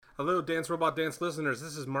Hello, Dance Robot Dance listeners.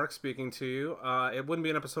 This is Mark speaking to you. It wouldn't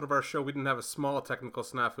be an episode of our show. We didn't have a small technical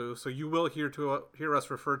snafu, so you will hear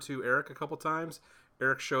us refer to Eric a couple times.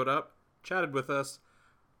 Eric showed up, chatted with us,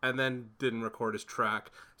 and then didn't record his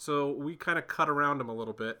track. So we kind of cut around him a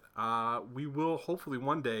little bit. We will hopefully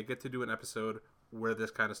one day get to do an episode where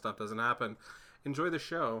this kind of stuff doesn't happen. Enjoy the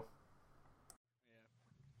show.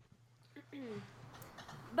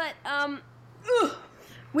 But,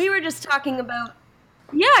 we were just talking about...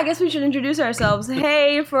 Yeah, I guess we should introduce ourselves.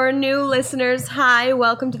 Hey, for new listeners, hi,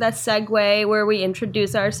 welcome to that segue where we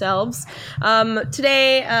introduce ourselves.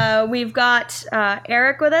 Today, we've got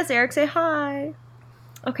Eric with us. Eric, say hi.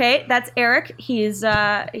 Okay, that's Eric. He's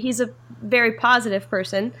a very positive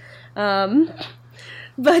person. But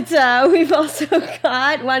we've also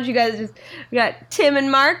got, why don't you guys we got Tim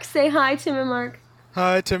and Mark. Say hi, Tim and Mark.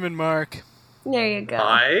 Hi, Tim and Mark. There you go.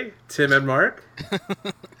 Hi, Tim and Mark.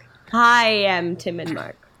 Hi, I'm Tim and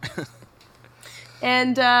Mark.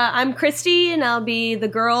 And I'm Christy, and I'll be the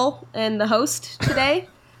girl and the host today.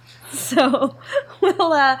 So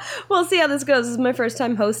we'll see how this goes. This is my first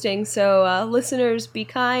time hosting, so listeners, be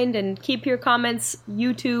kind and keep your comments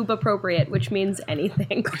YouTube appropriate, which means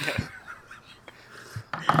anything.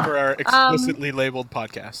 For our explicitly labeled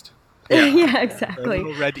podcast. Yeah, exactly. Our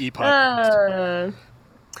little red e-podcast.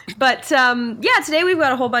 But, today we've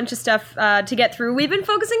got a whole bunch of stuff to get through. We've been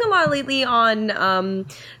focusing a lot lately on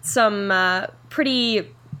some pretty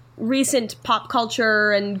recent pop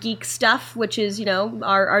culture and geek stuff, which is,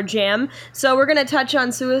 our jam. So we're going to touch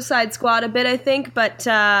on Suicide Squad a bit, I think, but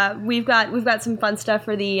we've got some fun stuff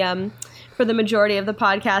for the majority of the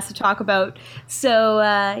podcast to talk about. So,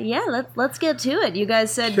 let's get to it. You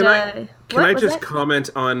guys said... Can I just comment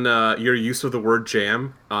on your use of the word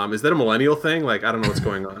jam? Is that a millennial thing? Like, I don't know what's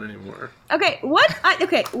going on anymore. Okay, what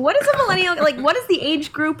is a millennial? Like, what is the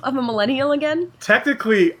age group of a millennial again?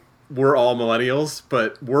 Technically, we're all millennials,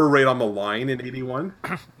 but we're right on the line in 81.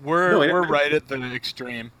 We're right at the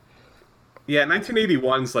extreme. Yeah,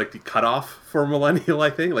 1981's like the cutoff for millennial, I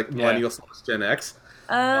think. Like, millennial / Gen X.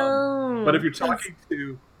 Oh. But if you're talking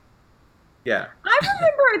to... Yeah. I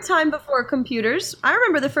remember a time before computers. I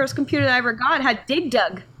remember the first computer that I ever got had Dig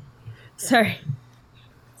Dug. Sorry,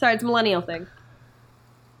 it's a millennial thing.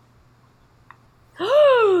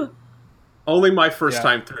 Only my first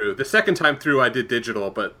time through. The second time through, I did digital,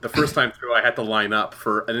 but the first time through, I had to line up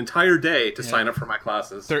for an entire day to sign up for my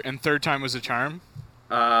classes. And third time was a charm?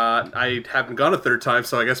 I haven't gone a third time,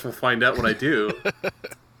 so I guess we'll find out when I do.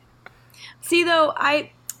 See, though,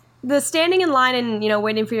 the standing in line and,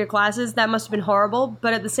 waiting for your classes, that must have been horrible.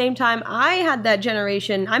 But at the same time, I had that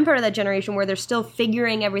generation, I'm part of that generation where they're still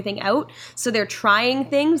figuring everything out. So they're trying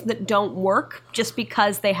things that don't work just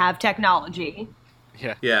because they have technology.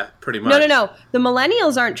 Yeah, pretty much. No. The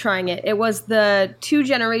millennials aren't trying it. It was the two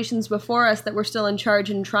generations before us that were still in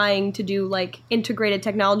charge and trying to do, integrated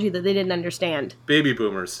technology that they didn't understand. Baby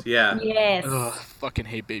boomers, yeah. Yes. Ugh, fucking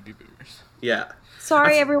hate baby boomers. Yeah.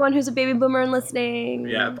 Sorry, everyone who's a baby boomer and listening.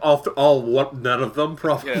 Yeah, none of them,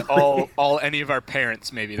 probably. Yeah, all any of our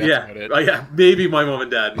parents, maybe. That's about it. Yeah, maybe my mom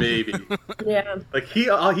and dad, maybe. Yeah. Like,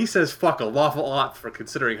 he says fuck a awful lot for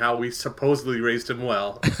considering how we supposedly raised him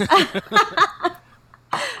well.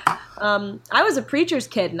 I was a preacher's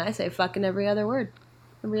kid, and I say fucking every other word.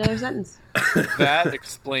 Every other sentence. That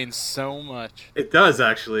explains so much. It does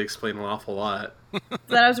actually explain an awful lot.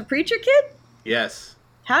 That I was a preacher kid? Yes.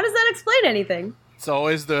 How does that explain anything? It's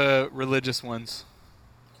always the religious ones.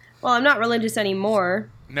 Well, I'm not religious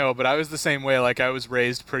anymore. No, but I was the same way. Like, I was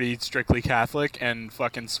raised pretty strictly Catholic and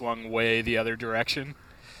fucking swung way the other direction.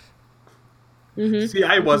 Mm-hmm. See,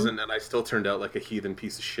 I wasn't, and I still turned out like a heathen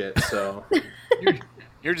piece of shit, so...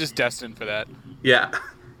 You're just destined for that. Yeah.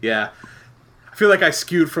 I feel like I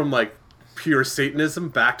skewed from, pure Satanism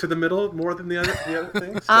back to the middle more than the other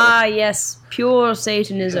things. So. Ah, yes. Pure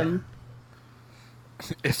Satanism.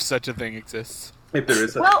 Yeah. If such a thing exists. If there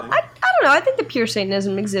is such well, a thing. I don't know. I think the pure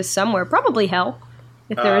Satanism exists somewhere. Probably hell.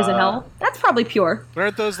 If there is a hell. That's probably pure. But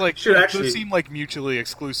aren't those, those seem mutually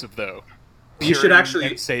exclusive, though? You should actually...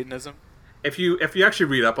 And Satanism? If you actually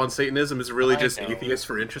read up on Satanism, it's really just atheists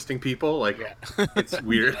for interesting people. It's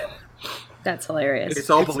weird. That's hilarious. It's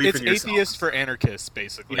all belief in yourself. It's atheists for anarchists,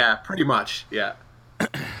 basically. Yeah, pretty much. Yeah.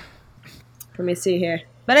 Let me see here.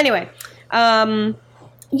 But anyway,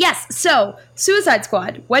 yes. So Suicide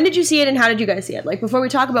Squad. When did you see it, and how did you guys see it? Before we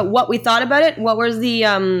talk about what we thought about it, what was the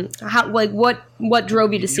what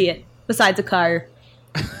drove you to see it besides a car?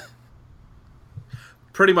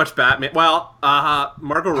 Pretty much Batman. Well,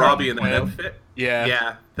 Margot Robbie in that outfit.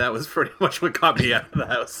 Yeah, that was pretty much what got me out of the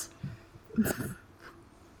house.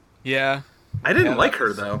 Yeah. I didn't like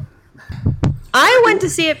her though. I went to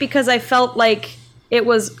see it because I felt like it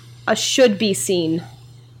was a should-be scene.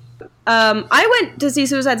 I went to see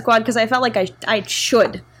Suicide Squad because I felt like I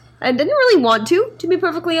should. I didn't really want to be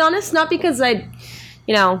perfectly honest. Not because I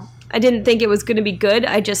didn't think it was going to be good.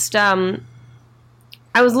 I just, I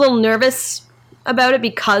was a little nervous about it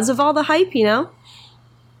because of all the hype,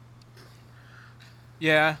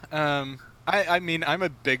 Yeah, I mean, I'm a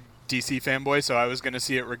big DC fanboy, so I was going to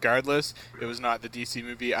see it regardless. It was not the DC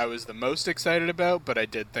movie I was the most excited about, but I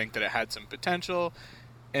did think that it had some potential,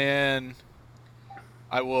 and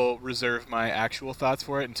I will reserve my actual thoughts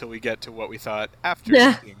for it until we get to what we thought after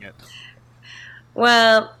seeing it.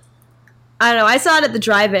 Well, I don't know. I saw it at the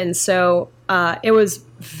drive-in, so it was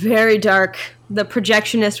very dark. The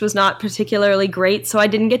projectionist was not particularly great, so I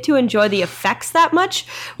didn't get to enjoy the effects that much,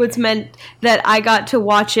 which meant that I got to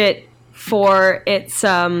watch it for its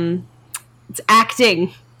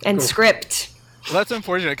acting and script. Well, that's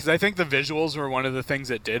unfortunate because I think the visuals were one of the things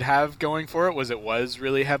it did have going for it. It was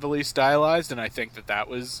really heavily stylized, and I think that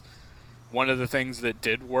was one of the things that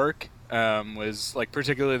did work. Was like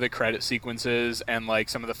particularly the credit sequences and like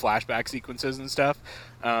some of the flashback sequences and stuff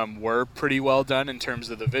were pretty well done in terms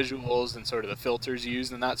of the visuals and sort of the filters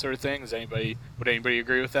used and that sort of thing. Would anybody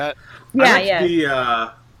agree with that?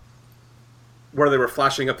 Yeah. Where they were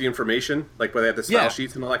flashing up the information, like where they had the style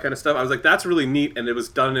sheets and all that kind of stuff. I was like, that's really neat, and it was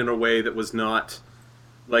done in a way that was not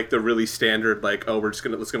like the really standard, like, oh, it's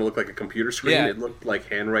gonna look like a computer screen. Yeah. It looked like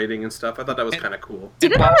handwriting and stuff. I thought that was kind of cool.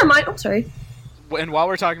 Did it not remind? Oh, sorry. And while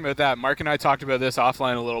we're talking about that, Mark and I talked about this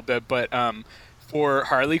offline a little bit, but for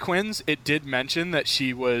Harley Quinn's, it did mention that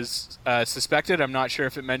she was suspected. I'm not sure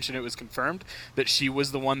if it mentioned it was confirmed that she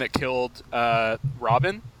was the one that killed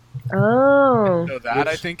Robin. Oh. So that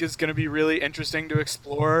I think is going to be really interesting to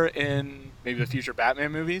explore in maybe the future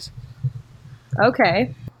Batman movies.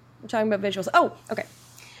 Okay. We're talking about visuals. Oh, okay.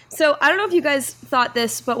 So I don't know if you guys thought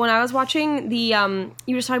this, but when I was watching the,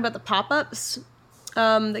 you were just talking about the pop-ups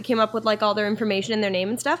that came up with like all their information and their name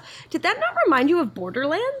and stuff. Did that not remind you of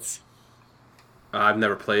Borderlands? I've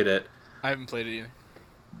never played it. I haven't played it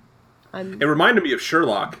either. It reminded me of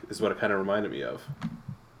Sherlock, is what it kind of reminded me of.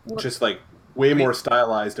 Just like way more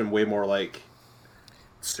stylized and way more like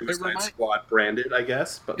Suicide Squad branded, I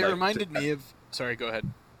guess. But it reminded me of. Sorry, go ahead.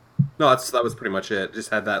 No, that was pretty much it. Just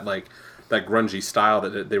had that like that grungy style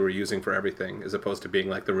that they were using for everything, as opposed to being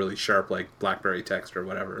like the really sharp like BlackBerry text or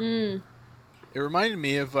whatever. It reminded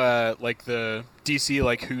me of like the DC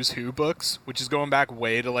like Who's Who books, which is going back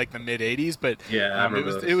way to like the mid '80s. But yeah,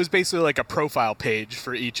 it was basically like a profile page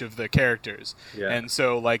for each of the characters. Yeah. And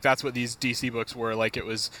so like that's what these DC books were. Like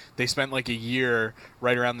they spent like a year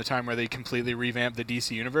right around the time where they completely revamped the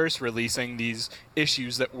DC universe, releasing these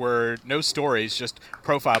issues that were no stories, just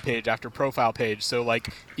profile page after profile page. So like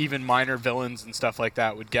even minor villains and stuff like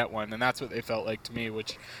that would get one, and that's what they felt like to me,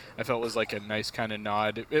 which I felt was like a nice kind of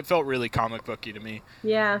nod. It felt really comic booky to me.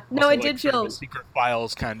 Yeah. No, Also, it did feel a Secret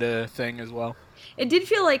Files kind of thing as well. It did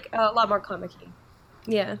feel like a lot more comic-y.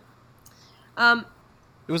 Yeah.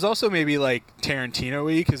 It was also maybe like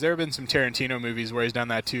Tarantino-y, because there have been some Tarantino movies where he's done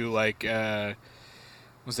that too. Like,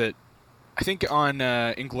 was it? I think on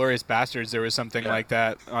Inglourious Bastards there was something like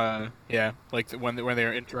that. Yeah, like when they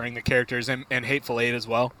were entering the characters, and Hateful Eight as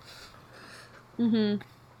well. Mm-hmm.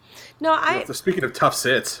 No, speaking of tough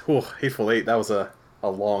sits, Hateful Eight, that was a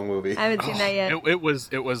long movie. I haven't seen that yet.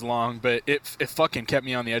 It was long, but it fucking kept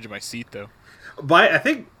me on the edge of my seat though. But I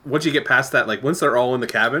think once you get past that, like once they're all in the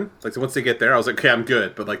cabin, like once they get there, I was like, okay, I'm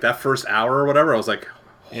good. But like that first hour or whatever, I was like,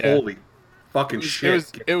 holy fucking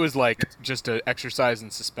shit. It was like just an exercise in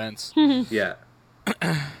suspense. Yeah.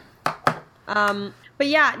 But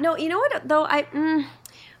yeah, no, you know what though, I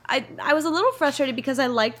was a little frustrated because I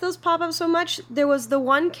liked those pop-ups so much. There was the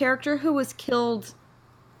one character who was killed,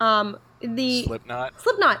 Slipknot.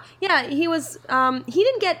 Yeah, he was. He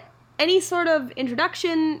didn't get any sort of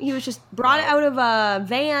introduction. He was just brought out of a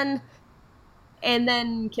van and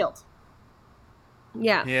then killed.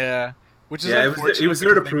 Yeah. Yeah. Which is it was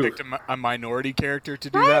there to prove picked a minority character to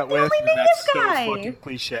do that with. And that's so fucking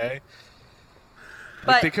cliche.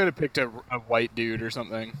 Like they could have picked a white dude or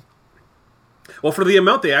something. Well, for the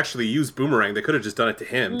amount they actually used Boomerang, they could have just done it to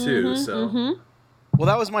him too. So. Mm-hmm. Well,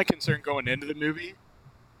 that was my concern going into the movie.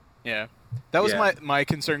 Yeah, that was my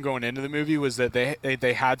concern going into the movie, was that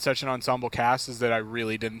they had such an ensemble cast, is that I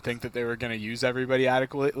really didn't think that they were going to use everybody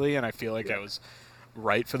adequately, and I feel like I was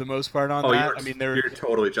right for the most part on that. You're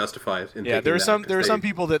totally justified. There were some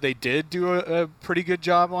people that they did do a pretty good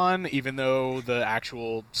job on, even though the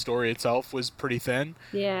actual story itself was pretty thin.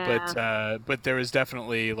 Yeah. But there was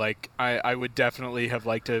definitely like I would definitely have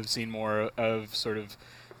liked to have seen more of sort of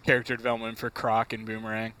character development for Croc and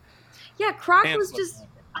Boomerang. Yeah, Croc And was just.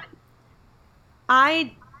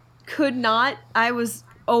 I could not. I was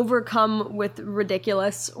overcome with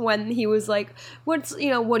ridiculous when he was like, what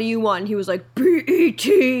do you want? And he was like,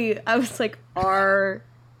 BET. I was like, are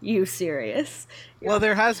you serious? Well,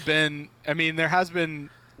 there has been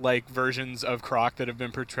like versions of Croc that have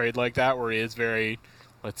been portrayed like that, where he is very,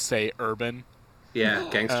 let's say, urban. Yeah,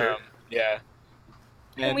 gangster. Yeah.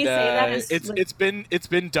 Can we say that as, it's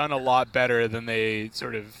been done a lot better than they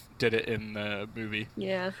sort of did it in the movie.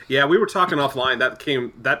 Yeah. Yeah, we were talking offline.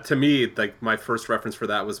 That to me, like my first reference for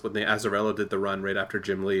that was when the Azzarello did the run right after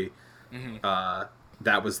Jim Lee. Mm-hmm.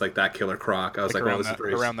 That was like that Killer Croc. I was like, around,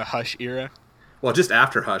 around the Hush era. Well, just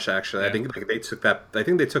after Hush, actually. Yeah. I think they took that. I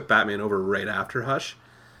think they took Batman over right after Hush,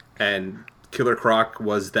 and Killer Croc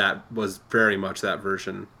was very much that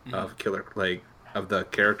version of Killer, like of the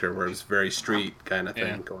character, where it was very street kind of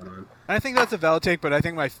thing going on. I think that's a valid take, but I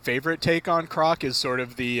think my favorite take on Croc is sort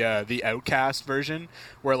of the outcast version,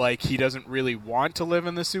 where like he doesn't really want to live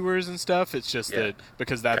in the sewers and stuff. It's just that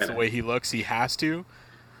because that's the way he looks, he has to.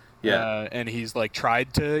 Yeah, and he's like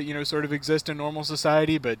tried to sort of exist in normal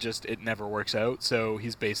society, but just it never works out. So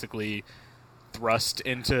he's basically thrust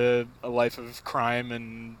into a life of crime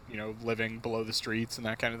and living below the streets and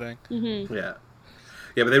that kind of thing. Mm-hmm. Yeah,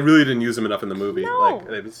 but they really didn't use him enough in the movie. No. Like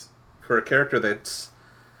it was for a character that's.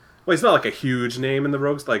 Well, he's not like a huge name in the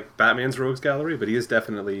Rogues, like Batman's Rogues Gallery, but he's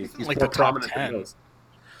definitely like more the top prominent 10. than those.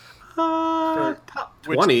 Top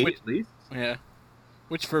 20 at least. Yeah,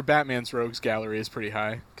 which for Batman's Rogues Gallery is pretty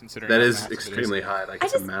high, considering That how is massive it extremely high. Like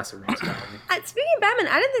it's a massive Rogues Gallery. Speaking of Batman,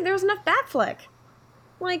 I didn't think there was enough Batfleck.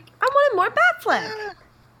 Like, I wanted more Batfleck.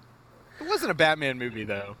 It wasn't a Batman movie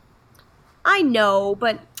though. I know,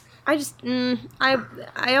 but I just I've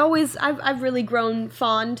really grown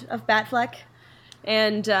fond of Batfleck.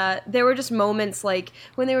 And there were just moments like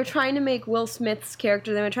when they were trying to make Will Smith's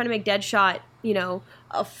character, they were trying to make Deadshot,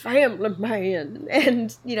 a family man,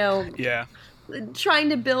 and trying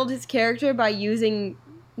to build his character by using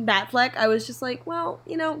Batfleck. I was just like, well,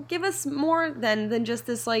 give us more than just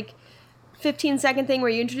this like 15-second thing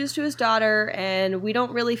where you introduce to his daughter, and we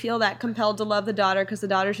don't really feel that compelled to love the daughter because the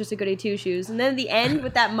daughter's just a goody two shoes. And then at the end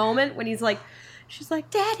with that moment when he's like. She's like,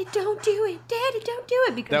 Daddy, don't do it. Daddy, don't do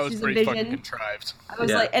it. Because that was she's pretty a vision. fucking contrived. I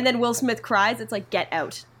was like, and then Will Smith cries. It's like, get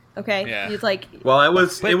out. Okay? Yeah. He's like... Well, it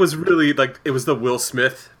was really, like, it was the Will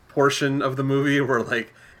Smith portion of the movie where,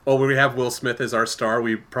 like, when we have Will Smith as our star,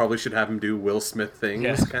 we probably should have him do Will Smith things.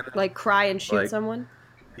 Yeah. Kind of. Like, cry and shoot someone?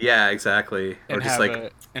 Yeah, exactly. And or just,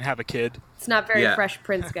 have a kid. It's not very Fresh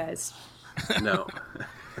Prince, guys. No.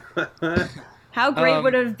 How great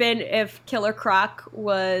would it have been if Killer Croc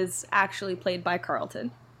was actually played by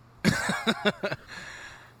Carlton? I'd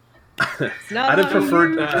have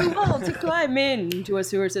preferred to climb into a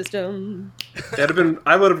sewer system.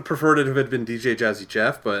 I would have preferred it if it had been DJ Jazzy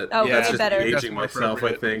Jeff, but that's just better. aging myself,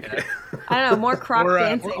 I think. Yeah. I don't know, more Croc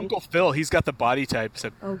dancing. Or Uncle Phil, he's got the body type.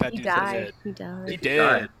 So that he dude's died. He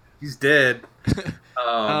did. He's dead.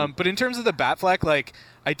 But in terms of the Batfleck, like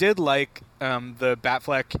I did like the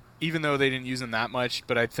Batfleck, even though they didn't use him that much.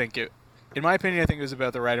 But I think in my opinion, I think it was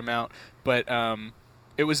about the right amount. But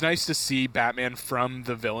it was nice to see Batman from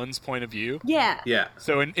the villain's point of view. Yeah. Yeah.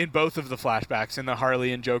 So in both of the flashbacks, in the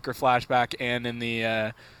Harley and Joker flashback, and in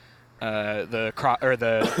the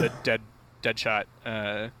Deadshot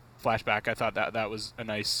flashback, I thought that was a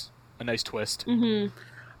nice twist. Mm-hmm.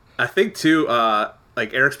 I think too.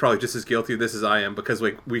 Like Eric's probably just as guilty of this as I am because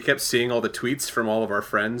we kept seeing all the tweets from all of our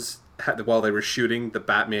friends while they were shooting the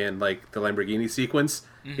Batman, like the Lamborghini sequence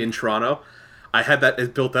in Toronto. I had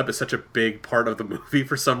that built up as such a big part of the movie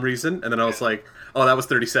for some reason, and then I was like, "Oh, that was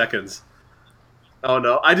 30 seconds." Oh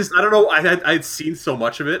no, I don't know. I'd seen so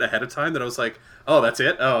much of it ahead of time that I was like, "Oh, that's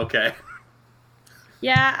it. Oh, okay."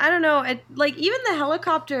 Yeah, I don't know. Like even the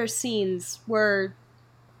helicopter scenes were,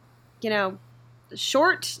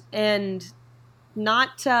 short and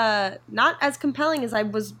not as compelling as I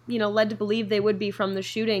was, led to believe they would be from the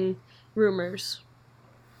shooting rumors.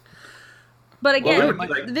 But again,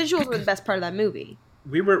 the visuals were the best part of that movie.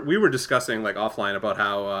 We were discussing like offline about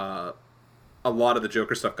how a lot of the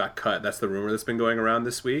Joker stuff got cut. That's the rumor that's been going around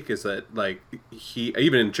this week. Is that like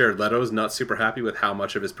even Jared Leto's not super happy with how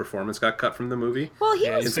much of his performance got cut from the movie. Well,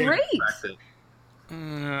 he was great.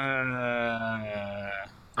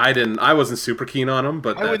 I wasn't super keen on him,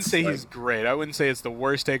 but I wouldn't say he's great. I wouldn't say it's the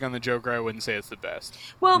worst take on the Joker. I wouldn't say it's the best.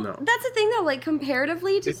 Well, that's the thing though, like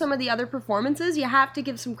comparatively to some of the other performances, you have to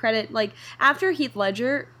give some credit. Like after Heath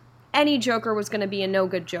Ledger, any Joker was going to be a no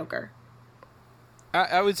good Joker.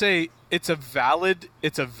 I would say it's a valid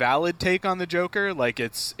take on the Joker. Like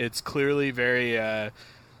it's clearly very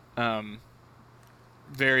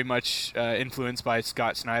very much influenced by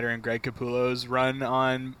Scott Snyder and Greg Capullo's run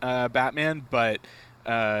on Batman, but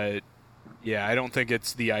yeah, I don't think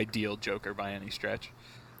it's the ideal Joker by any stretch.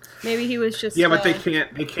 Maybe he was just but they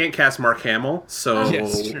can't cast Mark Hamill, so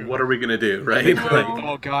what are we gonna do, right?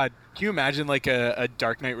 Oh god, can you imagine like a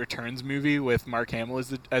Dark Knight Returns movie with Mark Hamill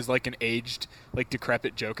as like an aged, like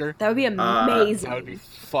decrepit Joker? That would be amazing. That would be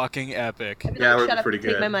fucking epic. Yeah, it would shut be up pretty and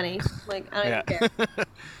take good. my money. Like, I don't even care.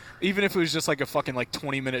 Even if it was just like a fucking like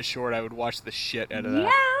 20-minute short, I would watch the shit out of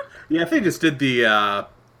that. Yeah. If they just did the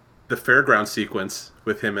fairground sequence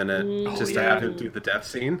with him in it, to have him do the death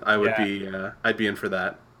scene, I would be I'd be in for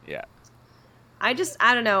that. Yeah. I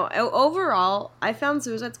don't know. Overall, I found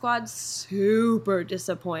Suicide Squad super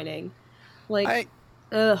disappointing. Like,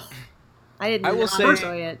 ugh. I did not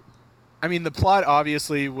enjoy it. I mean, the plot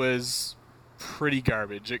obviously was pretty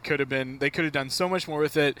garbage. They could have done so much more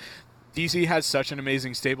with it. DC has such an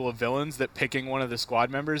amazing stable of villains that picking one of the squad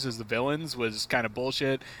members as the villains was kind of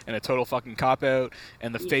bullshit and a total fucking cop-out,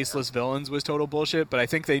 and the faceless villains was total bullshit, but I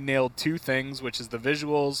think they nailed two things, which is the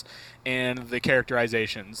visuals and the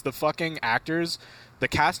characterizations. The fucking actors, the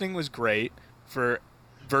casting was great for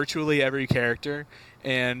virtually every character,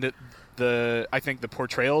 and I think the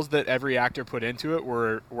portrayals that every actor put into it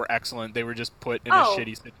were excellent. They were just put in a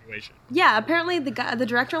shitty situation. Yeah, apparently the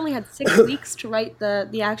director only had 6 weeks to write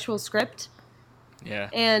the actual script. Yeah.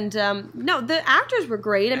 And no, the actors were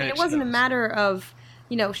great. I mean, it wasn't a matter of,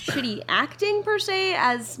 shitty acting per se,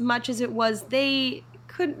 as much as it was you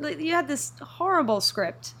had this horrible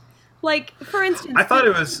script. Like, for instance, I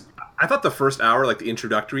thought the first hour, like the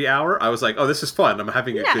introductory hour, I was like, oh, this is fun. I'm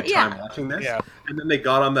having a good time watching this. Yeah. And then they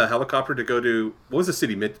got on the helicopter to go to, what was the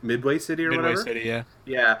city? Midway City or whatever? Midway City, yeah.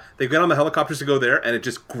 Yeah. They got on the helicopters to go there, and it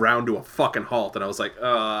just ground to a fucking halt. And I was like,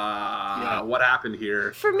 what happened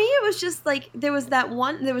here? For me, it was just like, there was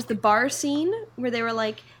the bar scene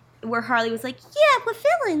where Harley was like, yeah, we're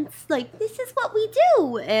villains. Like, this is what we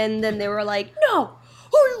do. And then they were like, no.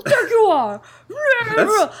 Who do you think you are?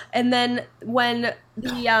 And then when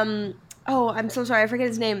the I'm so sorry, I forget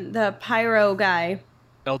his name. The pyro guy.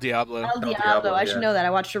 El Diablo. El Diablo. I should know that. I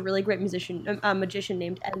watched a really great magician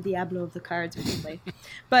named El Diablo of the cards recently.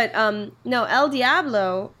 But no, El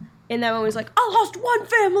Diablo in that one was like, I lost one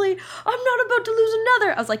family. I'm not about to lose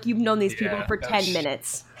another. I was like, you've known these people for 10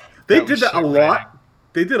 minutes. They did that a lot.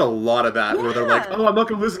 They did a lot of that where they're like, oh, I'm not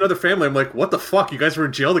going to lose another family. I'm like, what the fuck? You guys were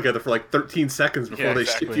in jail together for like 13 seconds before they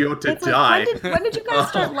ship you out to die. Like, when did you guys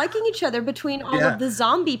start liking each other between all of the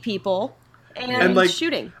zombie people and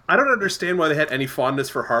shooting? I don't understand why they had any fondness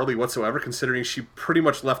for Harley whatsoever, considering she pretty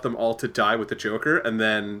much left them all to die with the Joker and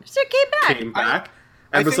then came back.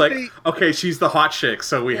 And was like, okay, she's the hot chick,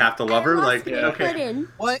 so we have to love her. Like, okay.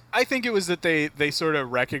 Well, I think it was that they sort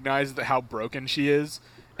of recognized how broken she is.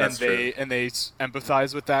 And they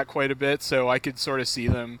empathize with that quite a bit, so I could sort of see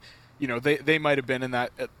them, they might have been in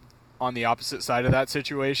that on the opposite side of that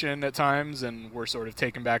situation at times, and were sort of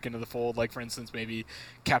taken back into the fold. Like, for instance, maybe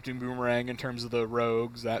Captain Boomerang in terms of the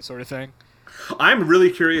Rogues, that sort of thing. I'm really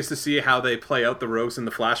curious to see how they play out the Rogues in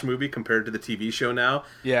the Flash movie compared to the TV show now.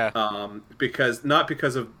 Yeah. Because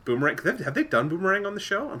of Boomerang. Have they done Boomerang on the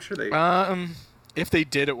show? I'm sure they. If they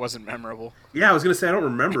did, it wasn't memorable. Yeah, I was gonna say I don't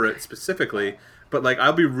remember it specifically. But, like,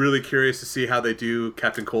 I'll be really curious to see how they do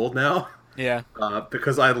Captain Cold now. Yeah.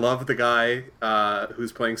 Because I love the guy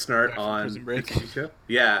who's playing Snart on Prison Break. the TV show.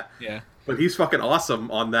 Yeah. Yeah. But he's fucking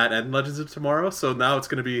awesome on that and Legends of Tomorrow. So now it's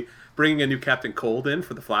going to be bringing a new Captain Cold in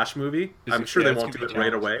for the Flash movie. I'm sure they won't do it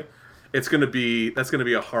right away. That's going to be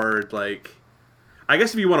a hard, like... I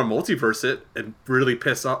guess if you want to multiverse it and really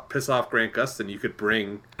piss off Grant Gustin, you could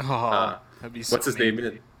bring... that'd be so what's his name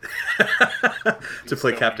in? to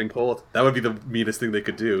play Captain Cold. That would be the meanest thing they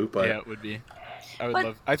could do. But yeah, it would be.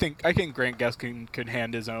 I think Grant Gustin could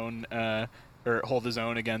hand his own or hold his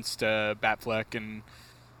own against Batfleck and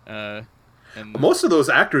most of those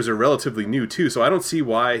actors are relatively new too. So I don't see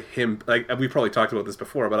why him. Like, we probably talked about this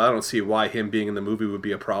before, but I don't see why him being in the movie would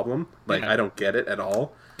be a problem. Like, I don't get it at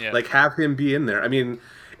all. Yeah. Like, have him be in there. I mean,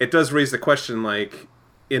 it does raise the question, like,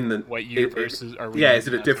 in the what universe are we? Yeah, is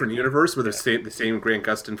it a different universe with the same Grant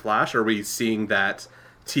Gustin Flash? Or are we seeing that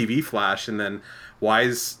TV Flash? And then why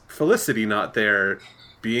is Felicity not there,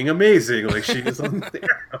 being amazing like she is on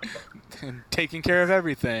there, and taking care of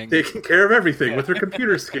everything with her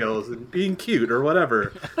computer skills and being cute or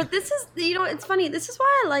whatever? But this is, it's funny. This is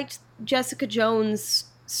why I liked Jessica Jones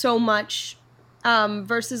so much.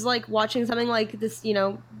 Versus like watching something like this,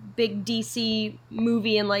 big DC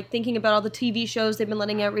movie and like thinking about all the TV shows they've been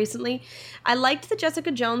letting out recently. I liked that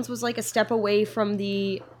Jessica Jones was like a step away from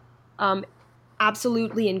the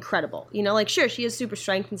absolutely incredible. You know, like sure, she has super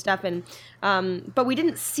strength and stuff, and but we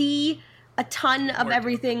didn't see a ton of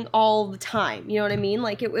everything all the time. You know what I mean?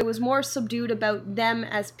 Like it was more subdued about them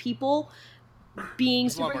as people being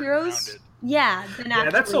superheroes. Yeah, than actually. Yeah,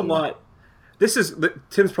 that's a lot.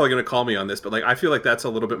 Tim's probably going to call me on this, but like I feel like that's a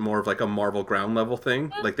little bit more of like a Marvel ground level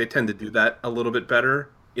thing. Like they tend to do that a little bit better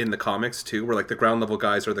in the comics too, where like the ground level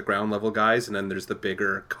guys are the ground level guys, and then there's the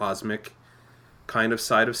bigger cosmic kind of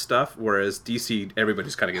side of stuff. Whereas DC, everybody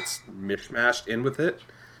just kind of gets mishmashed in with it.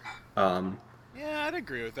 Yeah, I'd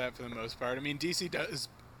agree with that for the most part. I mean, DC does.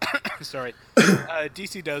 Sorry,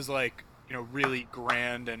 DC does like really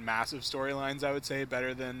grand and massive storylines. I would say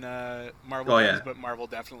better than Marvel does, but Marvel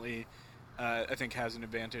definitely. I think has an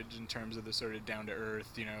advantage in terms of the sort of down to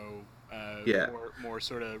earth, more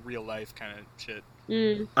sort of real life kind of shit.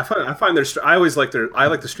 I find I always like I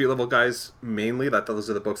like the street level guys mainly. Those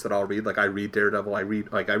are the books that I'll read. Like I read Daredevil, I read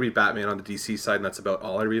Batman on the DC side, and that's about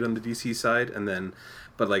all I read on the DC side. And then,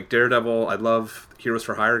 but like Daredevil, I love Heroes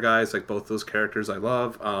for Hire guys. Like both those characters, I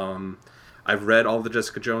love. I've read all the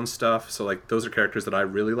Jessica Jones stuff, so like those are characters that I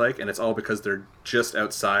really like, and it's all because they're just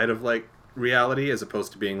outside of like reality, as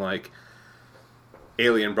opposed to being like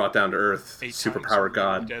alien brought down to Earth, superpower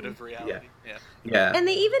god. Dead of reality. Yeah. And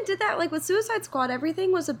they even did that, like, with Suicide Squad,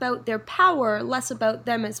 everything was about their power, less about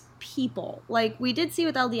them as people. Like, we did see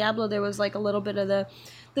with El Diablo, there was, like, a little bit of the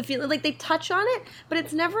feeling, like, they touch on it, but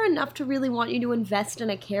it's never enough to really want you to invest in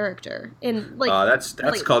a character. And, like... that's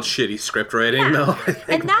like, called shitty script writing, though, I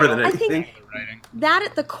think, I think that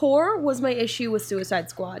at the core was my issue with Suicide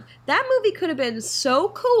Squad. That movie could have been so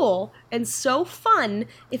cool and so fun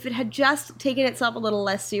if it had just taken itself a little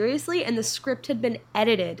less seriously and the script had been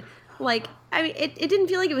edited. Like, I mean, it didn't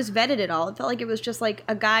feel like it was vetted at all. It felt like it was just like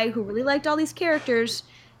a guy who really liked all these characters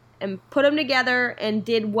and put them together and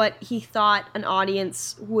did what he thought an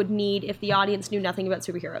audience would need if the audience knew nothing about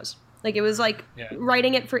superheroes. Like, it was like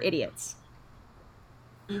writing it for idiots.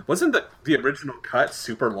 Wasn't the original cut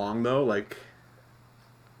super long, though? Like,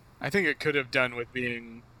 I think it could have done with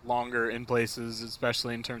being longer in places,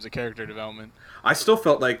 especially in terms of character development. I still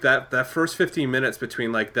felt like that first 15 minutes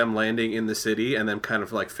between like them landing in the city and then kind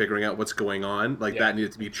of like figuring out what's going on, like that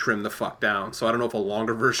needed to be trimmed the fuck down. So I don't know if a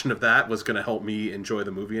longer version of that was going to help me enjoy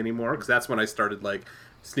the movie anymore, because that's when I started like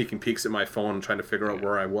sneaking peeks at my phone and trying to figure out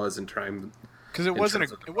where I was and trying. Because it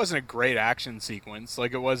wasn't a great action sequence.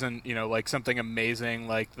 Like, it wasn't, like something amazing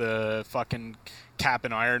like the fucking Cap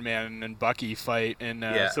and Iron Man and Bucky fight in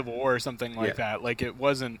Civil War or something like that. Like, it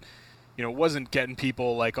wasn't, wasn't getting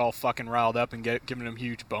people like all fucking riled up and giving them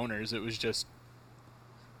huge boners. It was just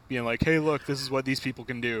being like, hey, look, this is what these people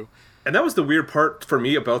can do. And that was the weird part for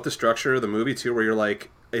me about the structure of the movie too, where you're like,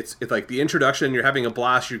 it's like the introduction, you're having a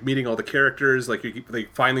blast, you're meeting all the characters, like you're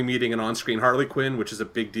like finally meeting an on-screen Harley Quinn, which is a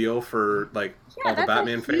big deal for like all the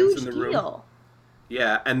Batman fans in the room.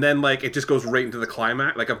 Yeah, and then like it just goes right into the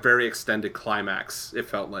climax, like a very extended climax. It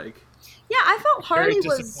felt like. Yeah, I felt Harley was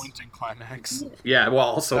very disappointing climax. Yeah, well,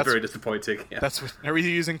 also very disappointing. Yeah. Are we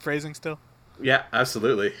using phrasing still? Yeah,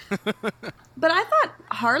 absolutely. But I thought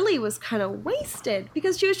Harley was kind of wasted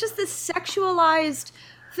because she was just this sexualized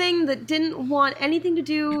thing that didn't want anything to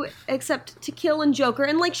do except to kill and Joker.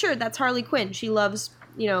 And like, sure, that's Harley Quinn. She loves,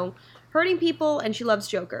 hurting people and she loves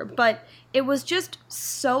Joker. But it was just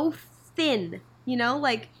so thin,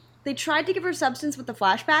 like they tried to give her substance with the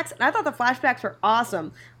flashbacks, and I thought the flashbacks were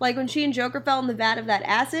awesome. Like when she and Joker fell in the vat of that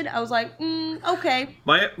acid, I was like, okay.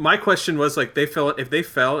 My question was like, if they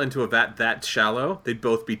fell into a vat that shallow, they'd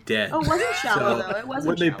both be dead. Oh, it wasn't shallow though. It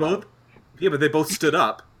wasn't shallow. But they both stood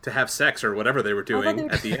up to have sex or whatever they were doing I thought they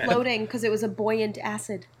were at the end. Floating because it was a buoyant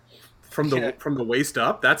acid. From the waist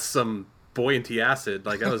up, that's some buoyanty acid.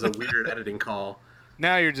 Like that was a weird editing call.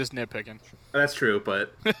 Now you're just nitpicking. That's true,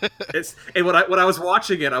 but when I was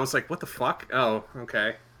watching it, I was like, "What the fuck?" Oh,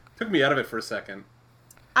 okay. Took me out of it for a second.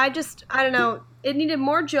 I don't know. It needed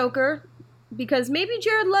more Joker because maybe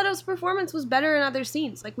Jared Leto's performance was better in other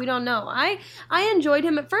scenes. Like we don't know. I enjoyed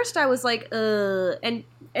him at first. I was like, and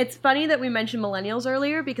it's funny that we mentioned millennials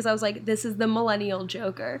earlier because I was like, this is the millennial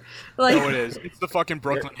Joker. Like, no, it is. It's the fucking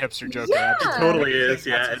Brooklyn hipster Joker. Yeah. It totally is.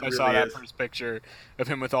 Yeah, I saw that first picture of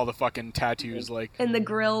him with all the fucking tattoos, like and the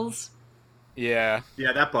grills. Yeah.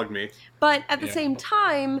 Yeah, that bugged me. But at the same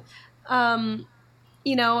time, I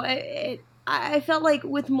felt like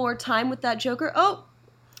with more time with that Joker. Oh,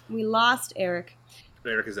 we lost Eric.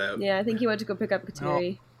 Eric is out. Yeah, I think he went to go pick up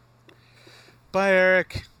Kateri. Bye,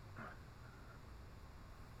 Eric.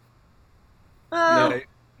 Oh. All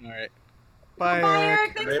right. Bye,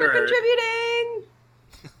 Eric. Thanks for contributing.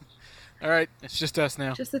 All right, it's just us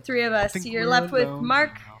now. Just the three of us. think You're we're left with alone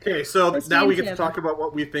Mark. now. Okay, so Let's now we name get to him. talk about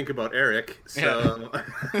what we think about Eric. So,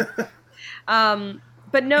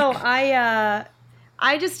 But no, I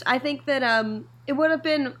think that it would have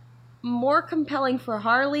been more compelling for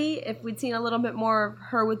Harley if we'd seen a little bit more of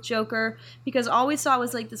her with Joker, because all we saw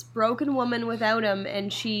was like this broken woman without him,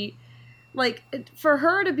 and she, like, for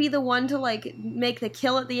her to be the one to like make the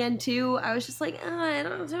kill at the end too, I was just like, I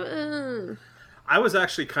don't know. I was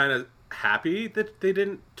actually kind of happy that they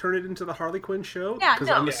didn't turn it into the Harley Quinn show. Yeah, because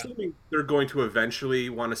no. I'm assuming they're going to eventually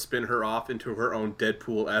want to spin her off into her own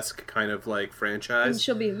Deadpool-esque kind of like And franchise.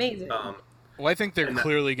 she'll be amazing. Well, I think they're And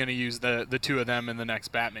clearly going to use the two of them in the next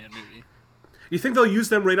Batman movie. You think they'll use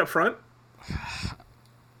them right up front?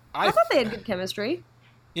 I thought they had good chemistry.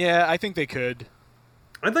 Yeah, I think they could.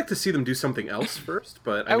 I'd like to see them do something else first,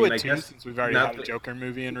 but I I mean, would I too, guess since we've already now had a that- Joker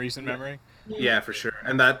movie in recent memory. Yeah, for sure.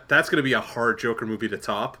 And that's going to be a hard Joker movie to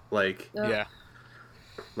top. Like Yeah.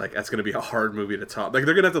 that's going to be a hard movie to top. Like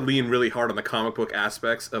they're going to have to lean really hard on the comic book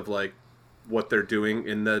aspects of like what they're doing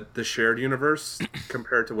in the shared universe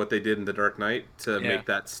compared to what they did in The Dark Knight to Yeah. make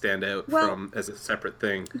that stand out Well- from as a separate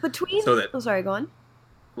thing. Between So that- oh, sorry, go on.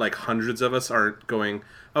 Like hundreds of us aren't going,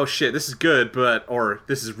 "Oh shit, this is good," or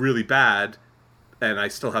 "This is really bad," and I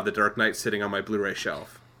still have The Dark Knight sitting on my Blu-ray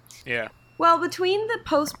shelf. Yeah. Well, between the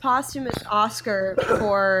post-posthumous Oscar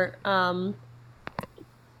for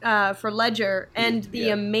Ledger and the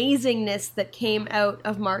Yeah. amazingness that came out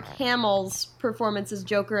of Mark Hamill's performance as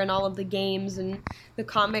Joker in all of the games and the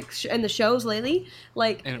comics and the shows lately,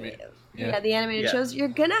 like Animated. yeah, the animated Yeah. shows, you're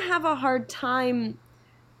gonna have a hard time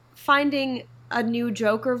finding a new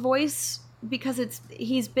Joker voice because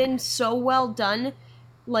he's been so well done,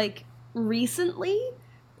 like recently,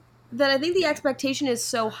 that I think the expectation is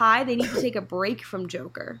so high they need to take a break from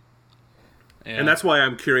Joker. Yeah. And that's why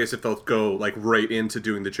I'm curious if they'll go like right into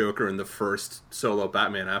doing the Joker in the first solo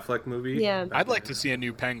Batman Affleck movie. Yeah. I'd like to see a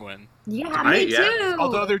new Penguin. Yeah, I- me yeah. too.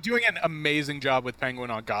 Although they're doing an amazing job with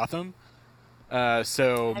Penguin on Gotham.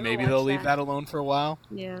 So haven't maybe they'll watched leave that. that alone for a while.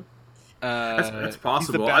 Yeah. That's He's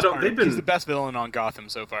possible. the I best don't. They've been. He's the best villain on Gotham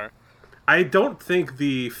so far. I don't think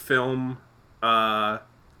the film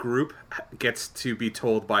group gets to be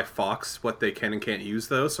told by Fox what they can and can't use,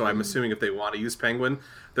 though. So I'm assuming if they want to use Penguin,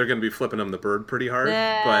 they're going to be flipping them the bird pretty hard.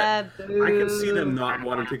 But I can see them not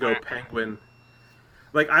wanting to go Penguin.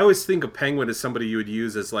 Like I always think of Penguin as somebody you would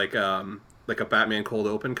use as like a Batman cold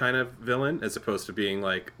open kind of villain, as opposed to being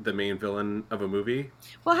like the main villain of a movie.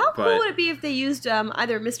 Well, how cool But- would it be if they used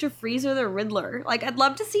either Mr. Freeze or the Riddler? Like, I'd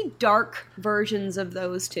love to see dark versions of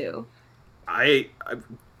those two. I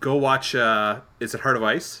go watch. Is it Heart of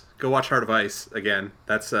Ice? Go watch Heart of Ice again.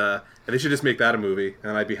 That's and they should just make that a movie,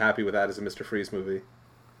 and I'd be happy with that as a Mr. Freeze movie.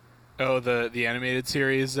 Oh, the animated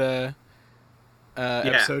series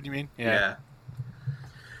episode, you mean? Yeah.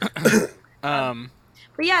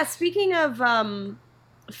 But yeah, speaking of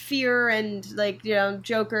fear and like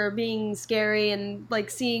Joker being scary and like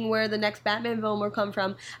seeing where the next Batman villain will come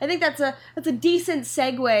from, I think that's a decent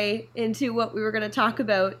segue into what we were going to talk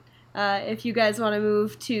about. If you guys want to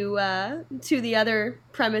move to the other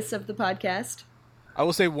premise of the podcast. I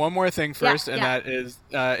will say one more thing first, and yeah. that is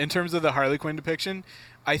in terms of the Harley Quinn depiction.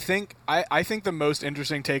 I think the most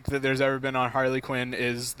interesting take that there's ever been on Harley Quinn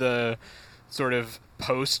is the sort of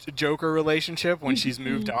post-Joker relationship when she's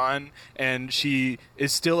moved on and she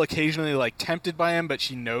is still occasionally like tempted by him, but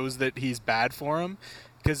she knows that he's bad for him.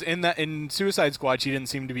 Because in Suicide Squad, she didn't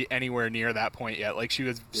seem to be anywhere near that point yet. Like she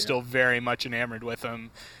was still very much enamored with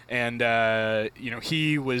him, and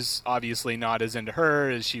he was obviously not as into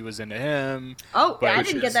her as she was into him. Oh, But- I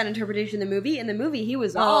didn't get that interpretation in the movie. In the movie, he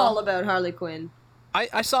was all about Harley Quinn.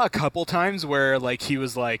 I saw a couple times where like he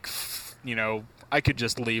was like, I could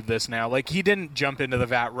just leave this now. Like he didn't jump into the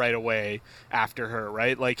vat right away after her,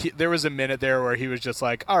 right? Like there was a minute there where he was just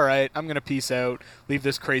like, all right, I'm gonna peace out, leave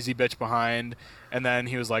this crazy bitch behind, and then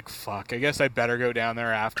he was like, fuck, I guess I better go down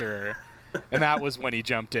there after her, and that was when he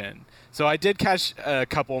jumped in. So I did catch a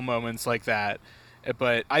couple moments like that.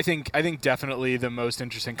 But I think definitely the most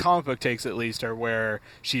interesting comic book takes, at least, are where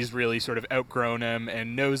she's really sort of outgrown him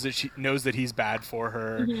and knows that he's bad for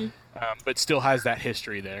her, but still has that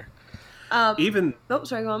history there. Even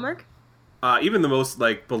Sorry, go on, Mark. even the most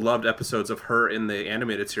like beloved episodes of her in the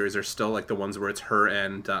animated series are still like the ones where it's her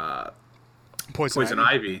and Poison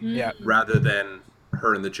Ivy, Yeah, rather than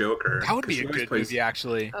her and the Joker. that would 'Cause be she a always good plays- movie,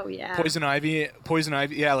 actually. Oh yeah. Poison Ivy,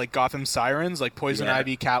 yeah, like Gotham Sirens, like Poison Yeah.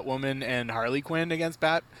 Ivy, Catwoman, and Harley Quinn against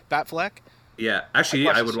Batfleck. Yeah, actually,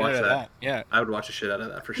 Watch I the would shit watch out of that. Yeah, I would watch the shit out of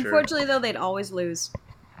that for sure. Unfortunately, though, they'd always lose.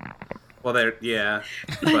 Well, they're yeah,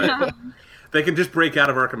 but they can just break out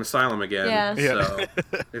of Arkham Asylum again. Yeah. So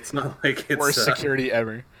it's not like it's Worst security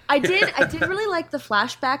ever. I did really like the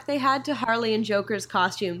flashback they had to Harley and Joker's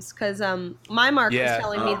costumes because my Mark was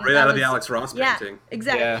telling me that right that out of was, the Alex Ross painting.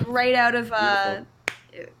 Exactly, Yeah. right out of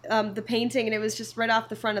the painting, and it was just right off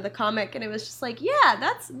the front of the comic, and it was just like, yeah,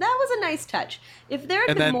 that was a nice touch. If there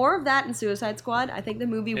had been more of that in Suicide Squad, I think the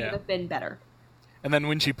movie would have been better. And then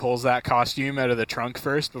when she pulls that costume out of the trunk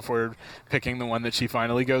first before picking the one that she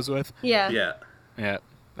finally goes with. Yeah, that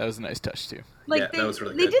was a nice touch too. Like that was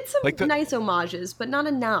really they good. did some nice homages, but not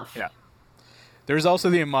enough. Yeah. There's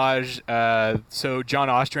also the homage. So John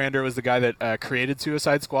Ostrander was the guy that created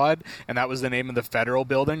Suicide Squad, and that was the name of the federal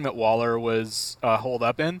building that Waller was holed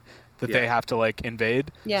up in, that they have to like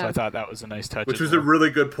invade. Yeah. So I thought that was a nice touch. Which was a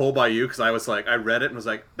really good pull by you, because I was like, I read it and was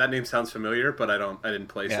like, that name sounds familiar, but I didn't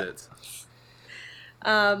place it.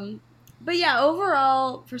 But yeah,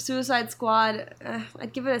 overall for Suicide Squad,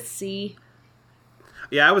 I'd give it a C.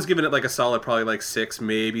 Yeah, I was giving it like a solid, probably like 6,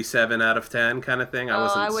 maybe 7 out of 10 kind of thing.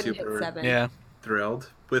 I wouldn't super hit 7.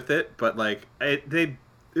 thrilled with it, but like it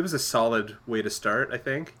was a solid way to start. I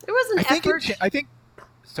think It was an effort.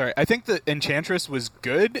 I think the Enchantress was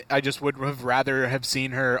good. I just would have rather have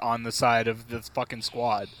seen her on the side of this fucking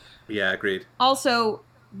squad. Yeah, agreed. Also,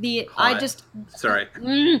 Sorry.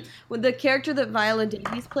 With the character that Viola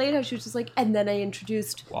Davis played, how she was just like, and then I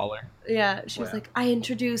introduced Waller. Yeah, she was like, I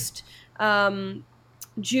introduced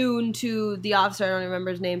June to the officer. I don't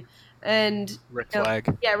remember his name. And Rick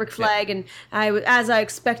Flag. Yeah, Rick Flag, and as I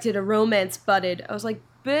expected, a romance budded. I was like,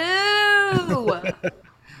 boo,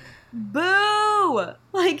 boo.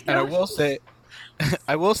 Like, and I will say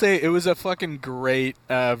it was a fucking great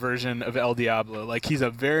version of El Diablo. Like, he's a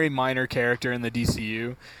very minor character in the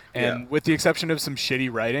DCU, and with the exception of some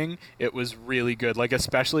shitty writing, it was really good. Like,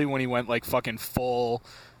 especially when he went like fucking full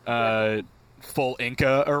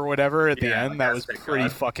Inca or whatever at the end. That was pretty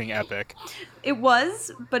fucking epic. It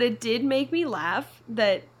was, but it did make me laugh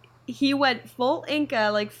that he went full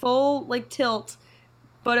Inca, like full like tilt,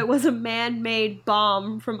 but it was a man-made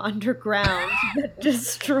bomb from underground that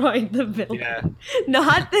destroyed the villain. Yeah.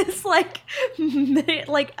 Not this like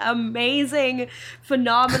amazing,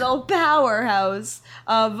 phenomenal powerhouse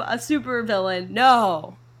of a supervillain.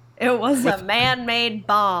 No, it was a man-made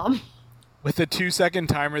bomb. With a 2-second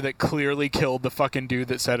timer that clearly killed the fucking dude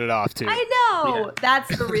that set it off, too. I know! Yeah.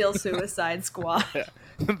 That's the real Suicide Squad. Yeah.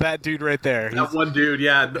 That dude right there. That one dude,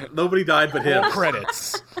 nobody died but him.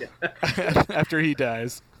 Credits. After he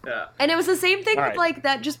dies. Yeah. And it was the same thing with like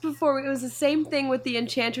that just before. It was the same thing with the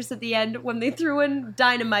Enchantress at the end when they threw in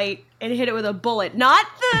dynamite and hit it with a bullet. Not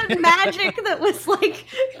the magic that was like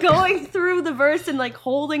going through the verse and like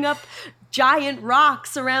holding up giant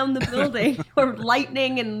rocks around the building or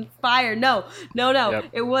lightning and fire. No. Yep.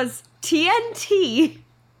 It was TNT.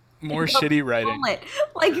 More shitty writing. Bullet.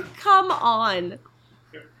 Like, come on.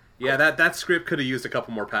 Yeah, that script could have used a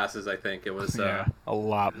couple more passes. I think it was a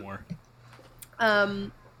lot more.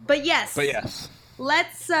 But yes.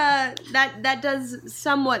 Let's that does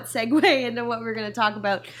somewhat segue into what we're going to talk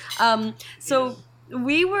about. So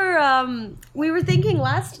we were thinking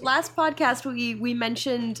last podcast we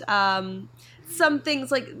mentioned some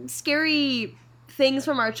things like scary things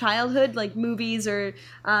from our childhood, like movies or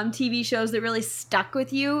TV shows that really stuck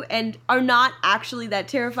with you and are not actually that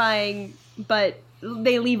terrifying, but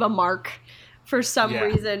they leave a mark for some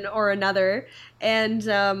reason or another.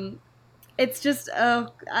 And it's just,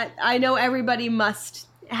 I know everybody must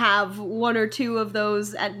have one or two of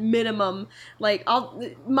those at minimum. Like,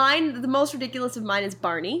 the most ridiculous of mine is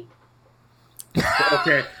Barney.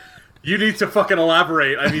 Okay. You need to fucking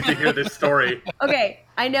elaborate. I need to hear this story. Okay,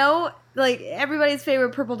 I know, like, everybody's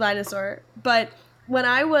favorite purple dinosaur, but when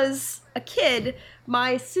I was a kid,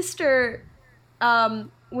 my sister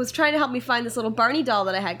was trying to help me find this little Barney doll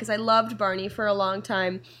that I had, because I loved Barney for a long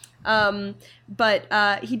time.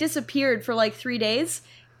 But he disappeared for like 3 days,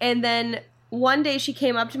 and then one day she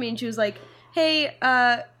came up to me and she was like, hey,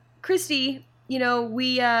 Christy, you know,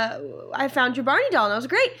 I found your Barney doll. And I was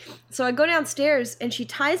great. So I go downstairs and she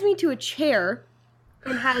ties me to a chair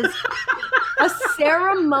and has a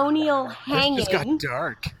ceremonial hanging. It just got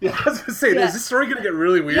dark. Yeah, I was going to say, is this story going to get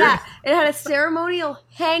really weird? Yeah, it had a ceremonial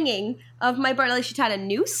hanging of my Barney. Like, she tied a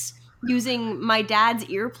noose using my dad's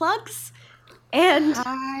earplugs. And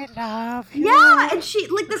I love you. Yeah, and she,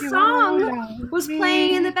 like, the song was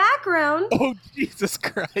playing in the background. Oh, Jesus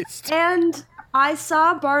Christ. And I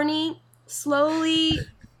saw Barney slowly,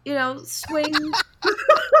 swing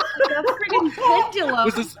like a friggin' pendulum.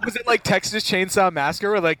 Was it like Texas Chainsaw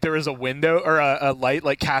Massacre where, like, there was a window or a light,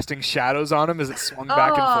 like, casting shadows on him as it swung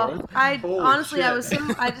back and forth? Honestly, shit. I was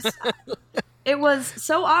so, It was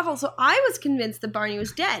so awful. So I was convinced that Barney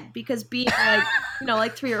was dead because being like,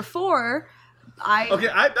 like 3 or 4,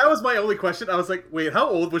 that was my only question. I was like, wait, how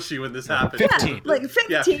old was she when this happened? 15. Yeah, like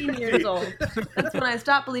 15 years old. That's when I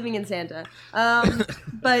stopped believing in Santa.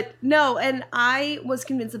 But no, and I was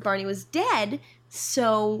convinced that Barney was dead.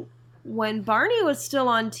 So when Barney was still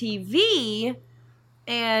on TV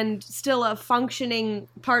and still a functioning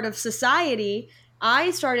part of society,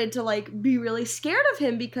 I started to like be really scared of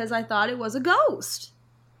him because I thought it was a ghost.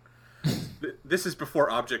 This is before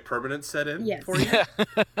object permanence set in Yes. for you?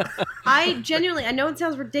 I know it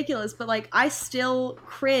sounds ridiculous, but like I still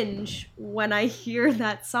cringe when I hear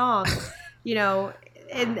that song,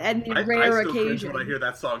 and I rare still cringe occasion. when I hear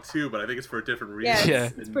that song too, but I think it's for a different reason. Yeah, Yeah.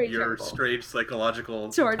 it's pretty your terrible. strange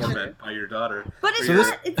psychological Torture. torment by your daughter. But it's Or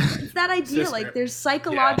your it's that idea, sister. like there's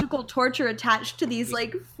psychological torture attached to these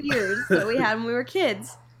like fears that we had when we were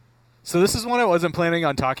kids. So this is one I wasn't planning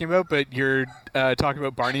on talking about, but you're talking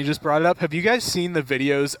about Barney just brought it up. Have you guys seen the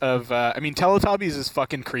videos of, Teletubbies is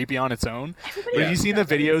fucking creepy on its own. But have you seen the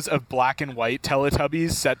videos of black and white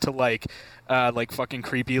Teletubbies set to like fucking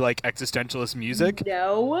creepy, like existentialist music?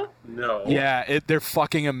 No. No. Yeah, they're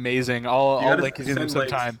fucking amazing. I'll gotta link it to them send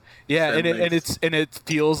links. sometime. Yeah, Send links. and it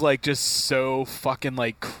feels like just so fucking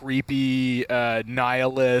like creepy,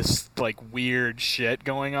 nihilist, like weird shit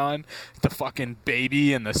going on. The fucking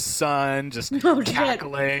baby and the son just Oh, shit.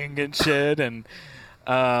 cackling and shit, and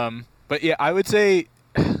but yeah, I would say,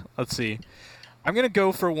 let's see. I'm gonna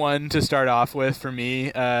go for one to start off with for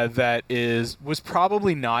me that was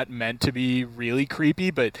probably not meant to be really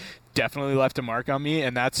creepy, but definitely left a mark on me,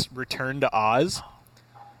 and that's Return to Oz,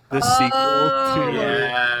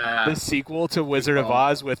 the sequel to Wizard of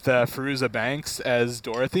Oz with Fairuza Banks as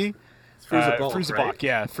Dorothy. Fairuza Balk, right? Balk,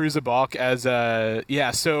 yeah, Fairuza Balk as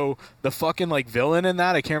So the fucking like villain in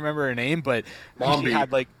that, I can't remember her name, but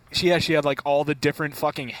Mombi. she had like all the different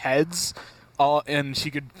fucking heads. And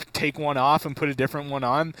she could take one off and put a different one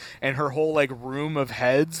on, and her whole like room of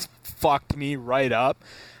heads fucked me right up.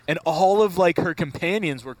 And all of like her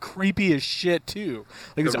companions were creepy as shit too.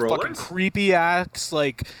 Like The there's a fucking Rollers? creepy axe,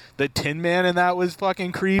 like the Tin Man, and that was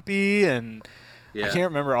fucking creepy. And Yeah. I can't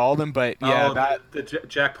remember all of them, but yeah, Oh, that the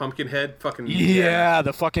Jack Pumpkinhead fucking yeah,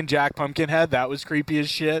 the fucking Jack Pumpkinhead, that was creepy as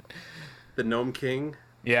shit. the Gnome King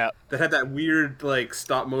Yeah. that had that weird like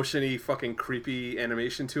stop motion-y fucking creepy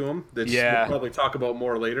animation to him that Yeah. we'll probably talk about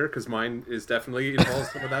more later because mine is definitely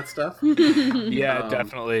involves some of that stuff. Yeah,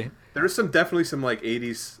 definitely. There was definitely some like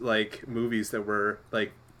 80s like movies that were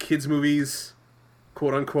like kids movies,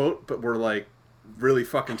 quote unquote, but were like really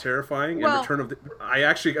fucking terrifying. Well- And I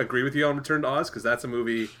actually agree with you on Return to Oz because that's a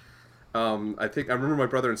movie. I remember my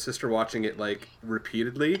brother and sister watching it like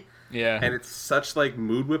repeatedly. Yeah. And it's such like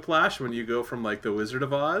mood whiplash when you go from like the Wizard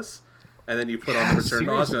of Oz, and then you put on the Return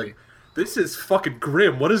to Oz. You're like, this is fucking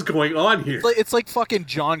grim. What is going on here? It's like fucking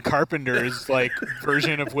John Carpenter's like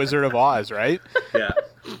version of Wizard of Oz, right? Yeah.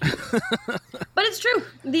 But it's true.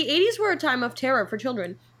 The 80s were a time of terror for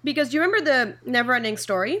children. Because do you remember the Neverending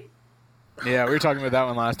Story? Yeah, we were talking about that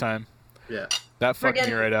one last time. Yeah. That fucked me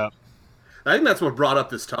Friggin- right up. I think that's what brought up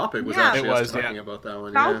this topic. Was Yeah. actually It us was, talking yeah. about that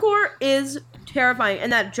one. Yeah. Falcor is terrifying.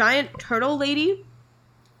 And that giant turtle lady.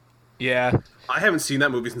 Yeah. I haven't seen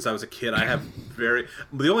that movie since I was a kid.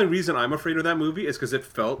 The only reason I'm afraid of that movie is because it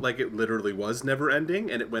felt like it literally was never ending,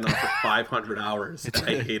 and it went on for 500 hours. And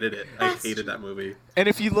I hated it. I hated that movie. And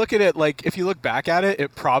if you look at it, like, if you look back at it,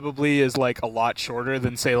 it probably is, like, a lot shorter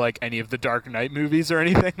than, say, like, any of the Dark Knight movies or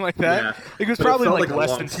anything like that. Yeah. It was But it probably, felt like, like a less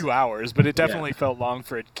long- than 2 hours, but it definitely felt long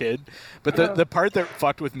for a kid. But the part that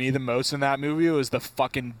fucked with me the most in that movie was the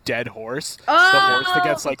fucking dead horse. The horse that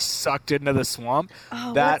gets, like, sucked into the swamp.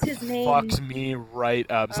 Oh, that what's his name? fucked me right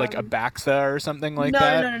up. It's like Abaxa or something like no,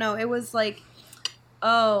 that. No. It was like,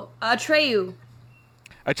 Atreyu.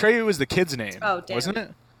 Atreyu was the kid's name, Oh, damn. wasn't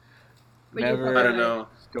it? Wait, Never- I don't know.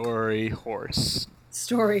 Story horse.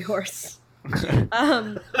 Story horse.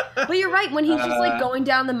 But you're right. When he's just like going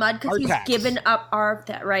down the mud because he's Artax. given up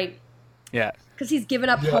right? Yeah. Because he's given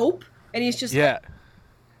up hope, and he's just Yeah.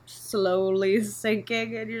 slowly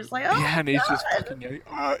sinking, and you're just like, oh, Yeah, and he's just God. fucking,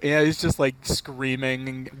 yeah, he's just like screaming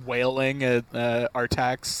and wailing at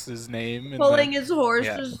Artax's name. And pulling his horse,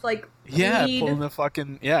 yeah. just like yeah, lead. pulling the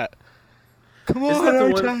fucking, yeah. Come Isn't on,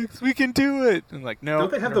 that the one- Artax, we can do it. And like, no,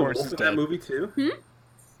 Don't they have your the horse wolf is in dead. that movie too?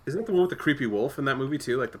 Isn't that the one with the creepy wolf in that movie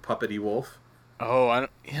too? Like the puppety wolf? Oh, I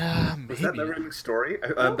don't, yeah, Was that maybe. Neverending Story?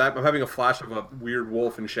 I'm having a flash of a weird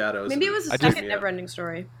wolf in shadows. Maybe it was the I just- second Neverending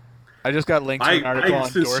Story. I just got linked to an article I on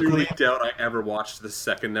sincerely Dorkly. doubt I ever watched the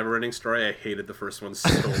second Neverending Story. I hated the first one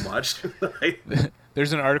so much.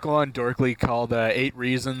 There's an article on Dorkly called 8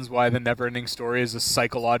 Reasons Why the Neverending Story is a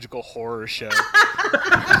Psychological Horror Show.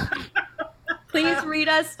 Please read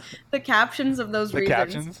us the captions of those The reasons.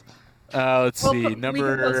 captions? Let's see. We can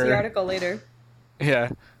post the article later.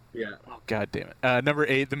 Yeah. Yeah. Oh, God damn it. Number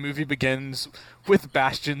 8, the movie begins with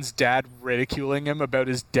Bastian's dad ridiculing him about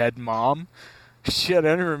his dead mom. Shit, I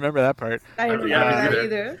don't even remember that part. I didn't Yeah, remember me that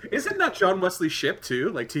neither. either. Isn't that John Wesley Shipp too?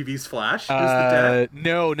 Like TV's Flash? Who's the dad?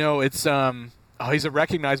 No, it's he's a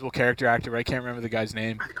recognizable character actor, but I can't remember the guy's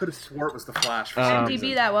name. I could have swore it was the Flash. For some MDB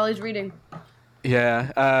reason. that while he's reading.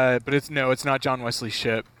 Yeah, but it's not John Wesley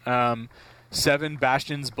Shipp. 7,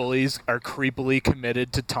 Bastian's bullies are creepily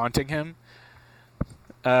committed to taunting him.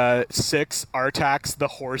 6, Artax, the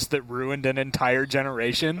horse that ruined an entire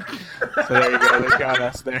generation. So there you go, they got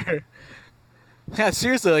us there. Yeah,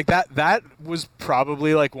 seriously, like that was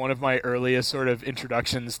probably like one of my earliest sort of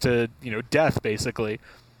introductions to, death, basically.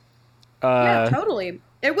 Yeah, totally.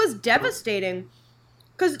 It was devastating.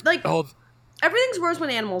 Because, like, Oh, everything's worse when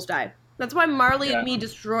animals die. That's why Marley and Me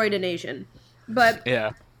destroyed a nation. But,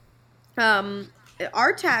 yeah.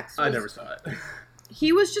 Artax, I never saw it.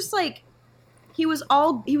 he was just like, he was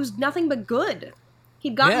nothing but good.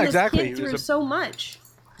 He'd gotten Yeah, this exactly. kid He through was so much.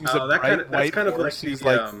 He's Oh, a that bright kinda- that's white kind of like horse. the, He's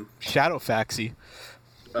like um, Shadowfaxy.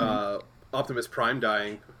 Optimus Prime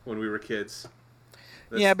dying when we were kids.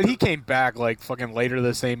 Yeah, but he came back like fucking later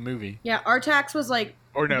the same movie. Yeah, Artax was like,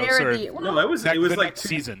 Or no, there at sorry. the- No, it was The like next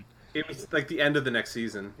season. It was like the end of the next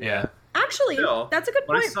season. Yeah. Actually, Still, that's a good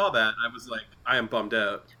when point. I saw that, I was like, I am bummed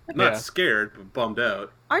out. Not Yeah. scared, but bummed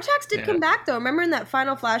out. Artax did Yeah. come back though. Remember in that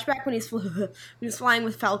final flashback when when he's flying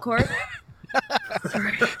with Falcor?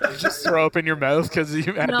 Just throw up in your mouth because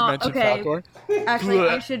you had No, to mention okay. Falcor.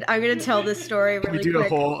 Actually, I'm gonna tell this story Can we really do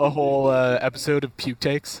quick. a whole episode of puke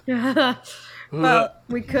takes? Well,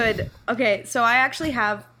 we could. Okay, so I actually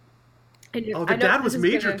have. Oh, the dad was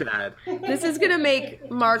Major Dad. This is gonna make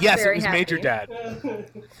Mark Yes, it very was happy. Major Dad.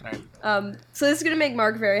 Sorry. So this is gonna make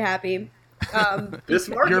Mark very happy. This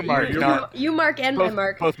Mark, Your Mark, not You Mark and my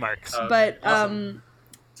Mark. both Marks. But awesome.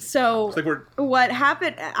 so It's like we're what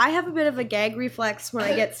happened? I have a bit of a gag reflex when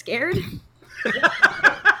I get scared.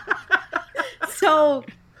 So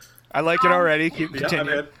I like it already. Keep yeah,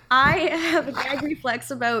 continuing. man. I have a gag reflex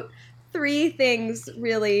about 3 things,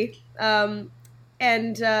 really. Two.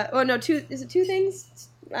 Is it 2 things?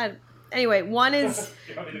 Anyway, one is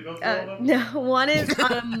one is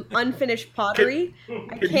unfinished pottery.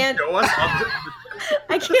 I Can can't. you show us?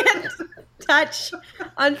 I can't touch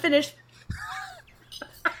unfinished.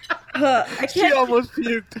 I She can't. almost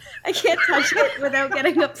puked. I can't touch it without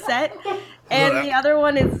getting upset. And the other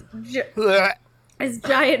one is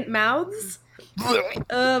giant mouths.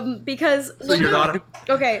 Because So you're not.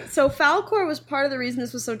 okay, so Falcor was part of the reason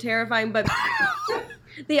this was so terrifying, but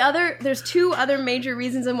there's 2 other major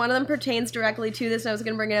reasons, and one of them pertains directly to this, and I was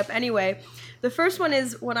going to bring it up anyway. The first one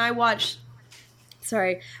is when I watched.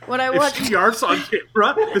 If she yards on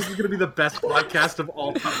camera, this is going to be the best podcast of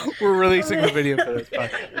all time. We're releasing the video for this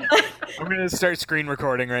podcast. I'm going to start screen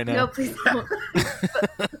recording right now. No, please don't.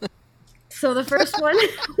 So the first one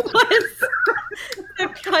was the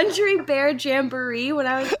Country Bear Jamboree when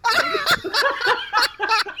I was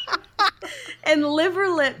and Liver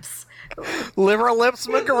Lips. Liver Lips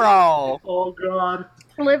McGraw. Oh God.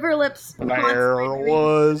 Liver Lips. There constantly reads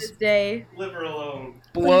was to this day. Liver alone.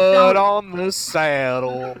 blood don't. on the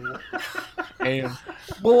saddle and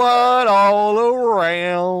blood all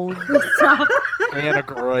around Stop. and a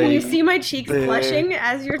Can you great see my cheeks big flushing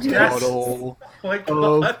as you're doing Yes. this? puddle Oh my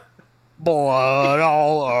Oh. God. blood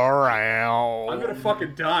all I'm around. gonna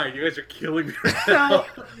fucking die. You guys are killing me right now.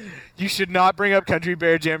 So, You should not bring up Country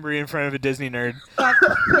Bear Jamboree in front of a Disney nerd. fuck.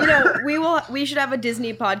 We should have a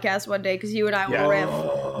Disney podcast one day because you and I will Yeah. riff.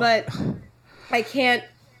 But I can't.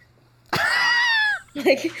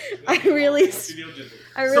 Like, I really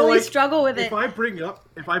So, like, struggle with it. If I bring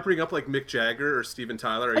up like Mick Jagger or Steven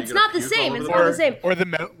Tyler, are It's you gonna not the puke all same, over it's the not the place? same. Or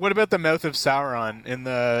the what about the mouth of Sauron in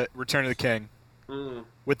the Return of the King?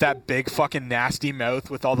 With that big fucking nasty mouth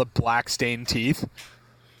with all the black stained teeth.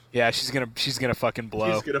 Yeah, she's gonna fucking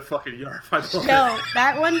blow. He's gonna fucking yarf. I love No,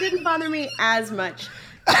 that one didn't bother me as much.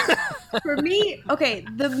 For me, okay,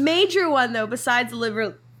 the major one though, besides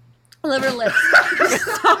liver lips,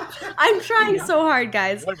 Stop. I'm trying so hard,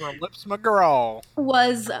 guys. Liver Lips McGraw.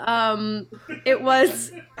 Was it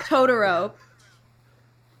was Totoro.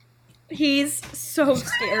 He's so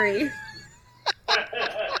scary.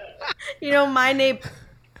 You know my neighbor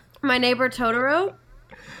Totoro.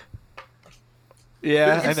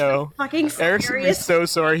 Yeah, I It's know. the fucking Eric's gonna be scariest. so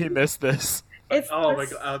sorry he missed this. It's Oh the my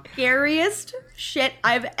God. scariest shit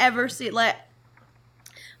I've ever seen. Like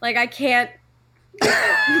I can't.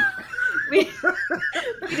 we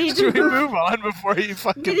need to Should we move on before you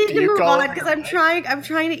fucking We need to puke move all on over because your- I'm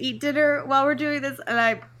trying to eat dinner while we're doing this,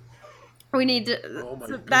 and we need to. Oh my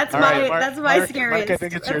so goodness. that's All my right, Mark, that's my Mark, scariest. Mark, I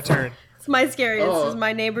think it's your turn. It's my scariest. Oh. Is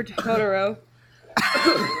my neighbor Totoro.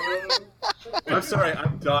 I'm sorry,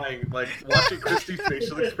 I'm dying. Like, watching Christy's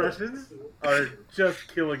facial expressions are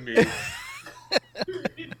just killing me.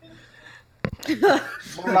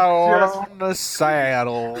 Blow on the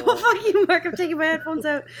saddle. Oh fuck you, Mark! I'm taking my headphones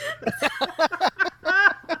out.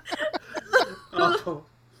 Oh.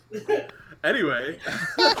 Anyway,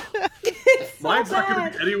 It's so mine's not going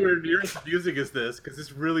bad. to be anywhere near as amusing as this, because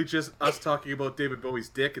it's really just us talking about David Bowie's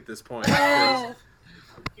dick at this point. 'cause Oh.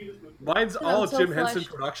 Mine's I'm all so Jim Henson flushed.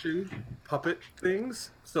 production puppet things.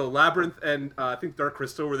 So Labyrinth and I think Dark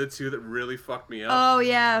Crystal were the two that really fucked me up Oh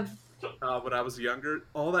yeah. when I was younger.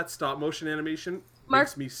 All that stop motion animation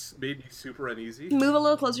Mark- made me super uneasy. Move a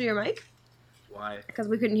little closer to your mic Why? because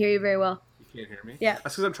we couldn't hear you very well. You can't hear me? Yeah.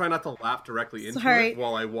 That's because I'm trying not to laugh directly into Sorry. it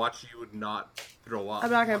while I watch you not throw up.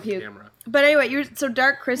 I'm not gonna on puke. Camera. But anyway, you're so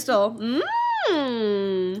Dark Crystal.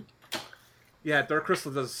 Yeah, Dark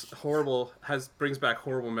Crystal brings back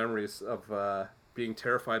horrible memories of being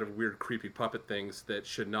terrified of weird, creepy puppet things that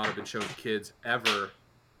should not have been shown to kids ever.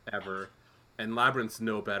 And Labyrinth's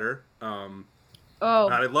no better. And Oh,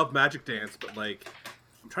 I love Magic Dance, but like,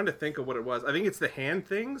 I'm trying to think of what it was. I think it's the hand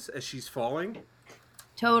things as she's falling. They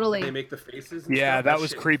totally. make the faces. And Yeah, stuff. that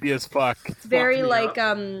was shit creepy as fuck. It's very fucked me like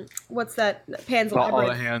up. what's that? Pan's All the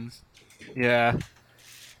Labyrinth. hands. Yeah.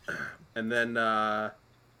 And then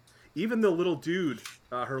even the little dude,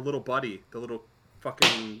 her little buddy, the little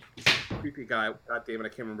fucking creepy guy. God damn it, I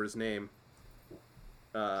can't remember his name.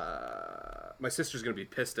 My sister's gonna be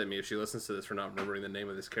pissed at me if she listens to this for not remembering the name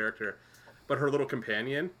of this character. But her little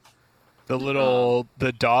companion, The little,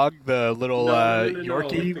 the dog, the little No,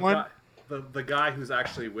 Yorkie the one. guy, the guy who's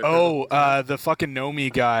actually with Oh, her. the fucking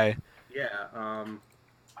Nomi guy, Yeah.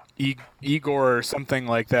 Igor or something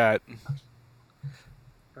like that.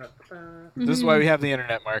 This is why we have the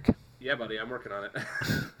internet, Mark. Yeah, buddy, I'm working on it.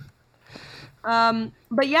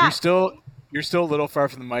 But yeah, You're still a little far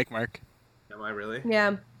from the mic, Mark. Am I really?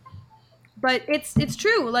 yeah. But it's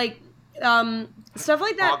true. Like stuff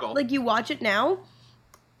like that. Hoggle. Like you watch it now,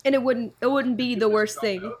 and it wouldn't be the worst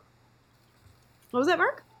thing. What was that,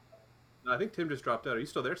 Mark? No, I think Tim just dropped out. Are you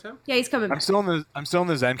still there, Tim? Yeah, he's coming. I'm still in the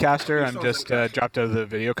Zencaster. You're I'm still in just Zencaster. dropped out of the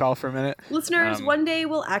video call for a minute. Listeners, Um, one day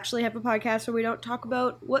we'll actually have a podcast where we don't talk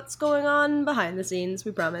about what's going on behind the scenes.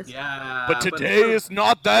 We promise. Yeah. But today is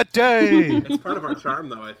not that day. It's part of our charm,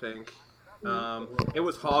 though, I think. It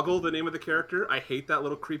was Hoggle, the name of the character. I hate that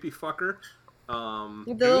little creepy fucker. The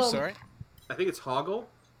Who? little- Sorry. I think it's Hoggle.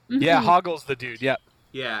 Yeah, Hoggle's the dude. Yeah.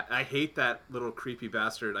 Yeah, I hate that little creepy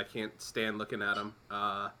bastard. I can't stand looking at him.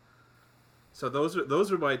 So those are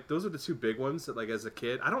the two big ones that, like, as a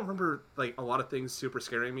kid, I don't remember like a lot of things super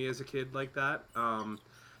scaring me as a kid like that.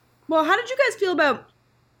 Well, how did you guys feel about?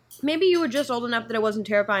 Maybe you were just old enough that it wasn't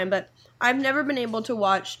terrifying, but I've never been able to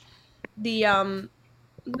watch the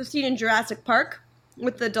scene in Jurassic Park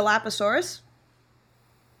with the Dilophosaurus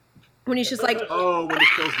when he's just like, Oh, when he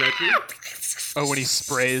kills Nedry. Oh, when he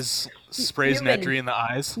sprays Newman. Nedry in the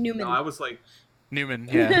eyes. Newman. No, I was like Newman.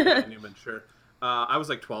 Yeah. Newman, sure. I was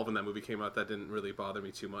like 12 when that movie came out. That didn't really bother me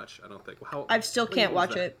too much. I don't think. How? I still what can't year was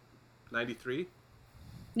watch that? it. 93.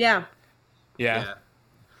 Yeah. Yeah,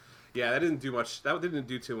 that didn't do much. That didn't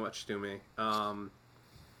do too much to me.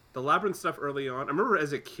 The Labyrinth stuff early on. I remember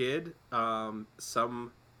as a kid,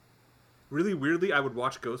 some really weirdly, I would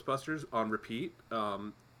watch Ghostbusters on repeat.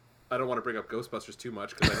 I don't want to bring up Ghostbusters too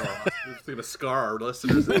much because I know it's going to scar our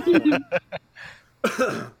listeners. At this point.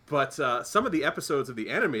 But some of the episodes of the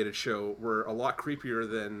animated show were a lot creepier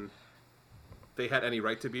than they had any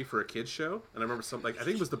right to be for a kids show. And I remember I think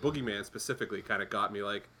it was the Boogeyman specifically kind of got me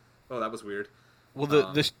like, oh, that was weird. Well, the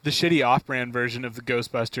shitty off-brand version of the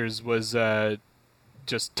Ghostbusters was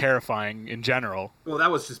just terrifying in general. Well,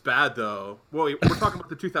 that was just bad, though. Well, we're talking about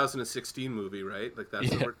the 2016 movie, right? Like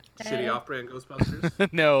that's Yeah. the shitty off-brand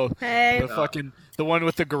Ghostbusters. No, Hey. the one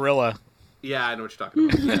with the gorilla. Yeah, I know what you're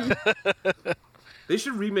talking about. They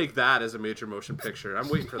should remake that as a major motion picture. I'm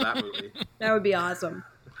waiting for that movie. That would be awesome.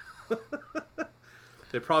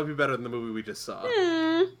 They'd probably be better than the movie we just saw.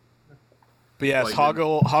 But yes,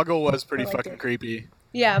 Well, Hoggle was pretty I liked fucking it. creepy.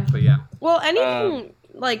 Yeah. But yeah, Well, anything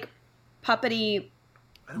like puppety,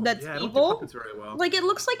 that's I don't evil. do puppets very well. Like it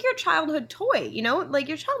looks like your childhood toy, you know? Like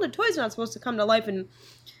your childhood toy is not supposed to come to life and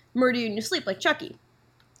murder you in your sleep like Chucky.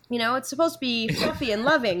 You know, it's supposed to be fluffy and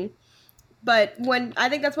loving. But I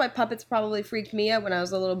think that's why puppets probably freaked me out when I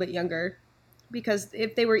was a little bit younger. Because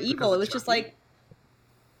if they were evil, of it was just Chucky? like,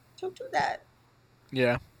 don't do that.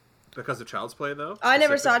 Yeah. Because of Child's Play, though. I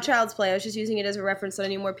never saw specifically? Child's Play. I was just using it as a reference that I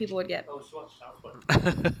knew more people would get. Oh, she watched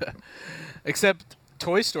Child's Play. Except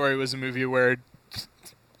Toy Story was a movie where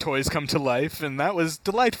toys come to life, and that was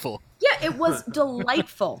delightful. Yeah, it was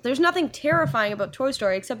delightful. There's nothing terrifying about Toy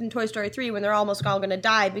Story except in Toy Story 3 when they're almost all going to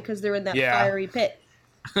die because they're in that Yeah. fiery pit.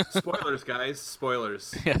 Spoilers, guys.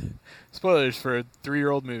 Spoilers. Yeah. Spoilers for a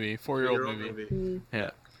 3-year-old movie, 4-year-old Three-year-old movie.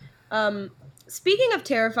 Yeah. Speaking of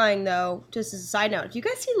terrifying, though, just as a side note, have you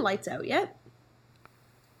guys seen Lights Out yet?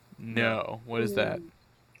 No. What is that?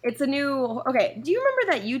 It's a new. Okay, do you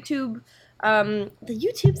remember that YouTube, the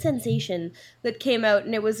YouTube sensation that came out,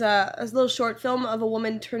 and it was a little short film of a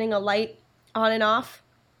woman turning a light on and off,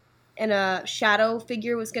 and a shadow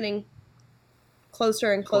figure was getting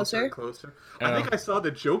closer and closer. Closer. Oh. I think I saw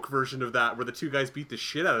the joke version of that where the two guys beat the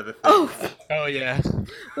shit out of the thing. Oh, Oh, yeah.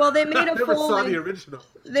 well, they I made a never full. saw the original.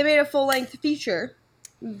 They made a full length feature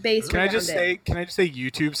based. Can I around just it. say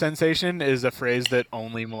YouTube sensation is a phrase that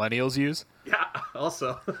only millennials use? Yeah,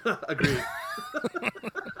 also. Agreed.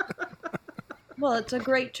 Well, it's a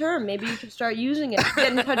great term. Maybe you should start using it.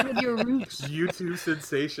 Get in touch with your roots. YouTube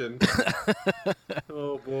sensation.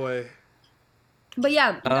 Oh, boy. But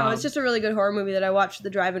yeah, no, it's Um, just a really good horror movie that I watched. The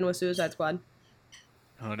Drive-In with Suicide Squad.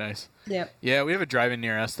 Oh, nice. Yeah. Yeah, we have a drive-in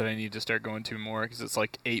near us that I need to start going to more because it's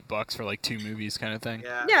like $8 for like 2 movies kind of thing.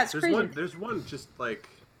 Yeah, Yeah, it's there's crazy. there's one just like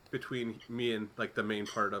between me and like the main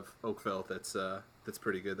part of Oakville that's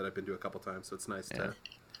pretty good that I've been to a couple times, so it's nice to.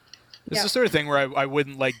 It's Yeah. the sort of thing where I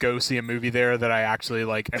wouldn't like go see a movie there that I actually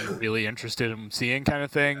like am really interested in seeing kind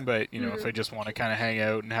of thing. But you know, if I just want to kind of hang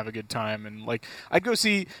out and have a good time and like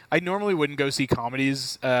I normally wouldn't go see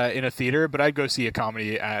comedies in a theater, but I'd go see a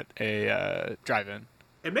comedy at a drive-in.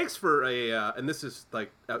 It makes for a and this is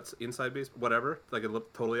like inside base whatever, like a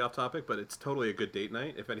totally off topic, but it's totally a good date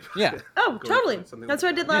night if anybody. Yeah. Oh, going totally. for something That's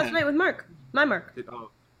like what I did that. last Yeah. night with Mark. My Mark.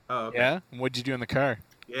 Oh, okay. Yeah. And what'd you do in the car?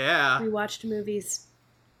 Yeah. We watched movies.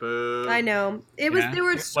 Boo. I know. It was. Yeah? There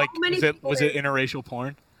were so Like, many. was it people was there. it interracial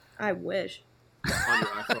porn? I wish. On your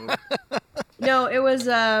iPhone. No, it was.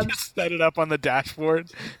 Set it up on the dashboard.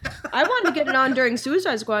 I wanted to get it on during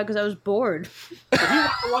Suicide Squad because I was bored. But he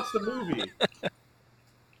wanted to watch the movie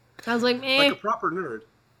I was like, like a proper nerd.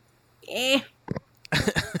 I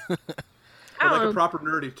Or like don't a know. proper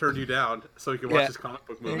nerd, he turned you down so he could watch Yeah. his comic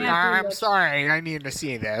book movie. Yeah. pretty much. sorry. I need to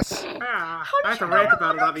see this. Ah, How I have did to you know rant what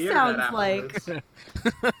about it on the that internet sounds like? afterwards.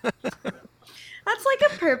 That's like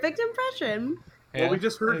a perfect impression. Well, we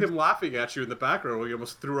just heard him laughing at you in the background when you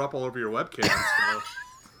almost threw up all over your webcam.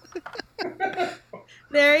 So.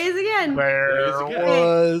 There he is again. There is again.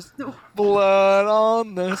 was blood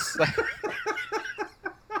on the side.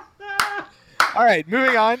 All right,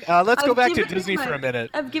 moving on. Let's go I've back to given you Disney my- for a minute.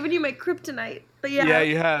 I've given you my kryptonite, but yeah. Yeah,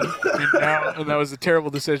 you have. And that was a terrible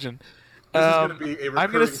decision. This is gonna be a I'm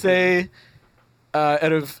gonna recurring say,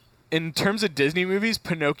 in terms of Disney movies,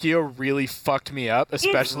 Pinocchio really fucked me up,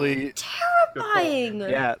 especially. terrifying.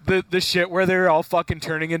 Yeah, the shit where they're all fucking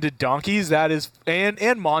turning into donkeys. That is, and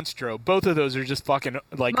Monstro. Both of those are just fucking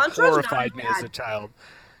like Monstro's horrified not me as a bad. child.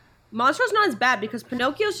 Monstro's not as bad because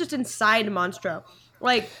Pinocchio's just inside Monstro.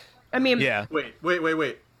 Like, I mean, Yeah. Wait.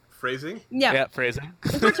 Phrasing? yeah. Yeah, phrasing.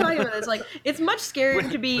 That's what I'm talking about. It's like it's much scarier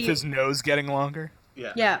to be. With his nose getting longer.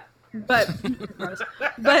 Yeah. Yeah, but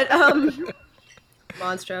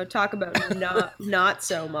Monstro. Talk about not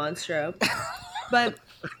so Monstro. But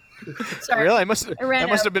sorry. Really? I ran That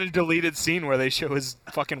must out. have been a deleted scene where they show his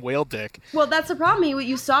fucking whale dick. Well, that's the problem.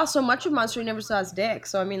 You saw so much of Monstro, you never saw his dick.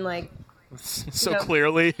 So I mean, like, So Yeah.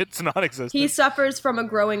 clearly, it's not existent. he suffers from a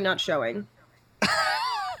growing, not showing.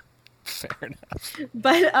 Fair enough.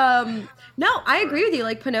 But no, I agree with you.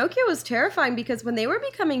 Like Pinocchio was terrifying because when they were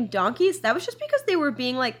becoming donkeys, that was just because they were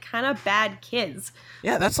being like kind of bad kids.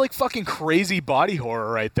 Yeah, that's like fucking crazy body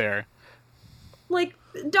horror right there. Like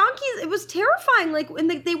donkeys, it was terrifying. Like when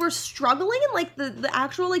they were struggling and like the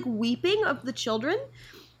actual like weeping of the children,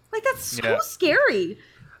 like that's so Yeah. scary.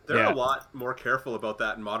 They're Yeah. a lot more careful about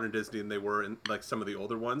that in modern Disney than they were in like some of the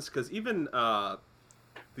older ones. Because even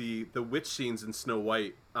the witch scenes in Snow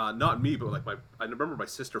White, not me, but like I remember my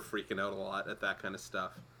sister freaking out a lot at that kind of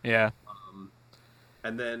stuff. Yeah.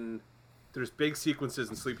 And then there's big sequences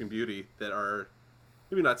in Sleeping Beauty that are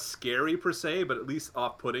maybe not scary per se, but at least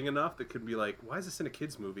off-putting enough that could be like, why is this in a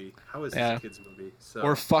kids movie? How is Yeah. this a kids movie? So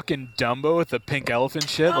Or fucking Dumbo with the pink elephant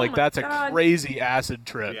shit. Oh Like my that's a God. crazy acid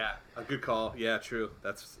trip. yeah, a good call. Yeah, true.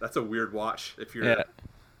 That's a weird watch if you're. Yeah.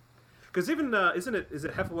 Because even is it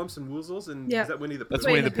Heffalumps and Woozles and Yeah. is that Winnie the Pooh? That's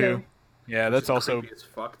Winnie Winnie the the Pooh. Yeah, that's Which is also creepy as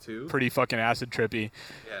fuck too. pretty fucking acid trippy.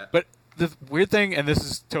 Yeah. But the weird thing, and this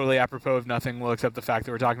is totally apropos of nothing, well, except the fact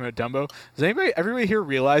that we're talking about Dumbo. Does everybody here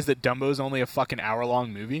realize that Dumbo is only a fucking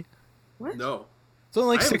hour-long movie? What? No. It's only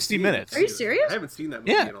like I haven't 60 seen minutes. it. Are you serious? I haven't seen that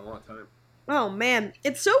movie Yeah. in a long time. Oh man,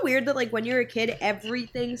 it's so weird that like when you're a kid,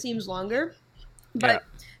 everything seems longer. But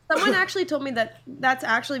someone actually told me that that's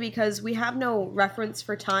actually because we have no reference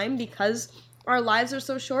for time because our lives are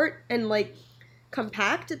so short and like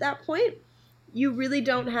compact at that point. You really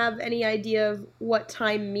don't have any idea of what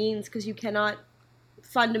time means because you cannot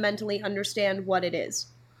fundamentally understand what it is.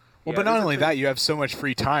 Well, Yeah, but not there's a only thing- that, you have so much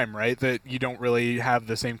free time, right? That you don't really have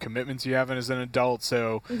the same commitments you have as an adult.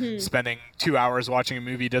 So spending 2 hours watching a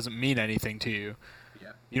movie doesn't mean anything to you.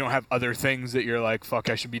 Yeah. You don't have other things that you're like, fuck,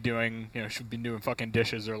 I should be doing. Should be doing fucking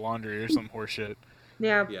dishes or laundry or some horse shit.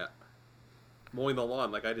 Yeah. Yeah. Mowing the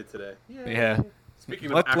lawn like I did today. Yeah.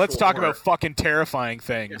 Speaking of Let's actual talk horror, about fucking terrifying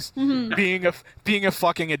things. Being a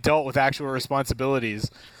fucking adult with actual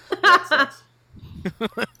responsibilities. that sucks.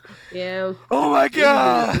 Yeah. Oh my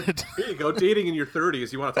god! Here you go, dating in your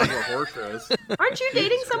 30s. You want to talk about horror shows? Aren't you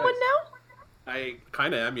dating Jesus someone Christ. now? I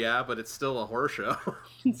kind of am, yeah, but it's still a horror show.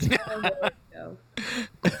 No.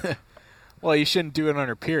 Well, you shouldn't do it on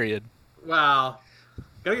her period. Wow.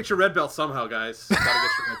 Gotta get your red belt somehow, guys. Gotta get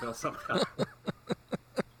your red belt somehow.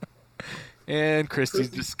 And Christy's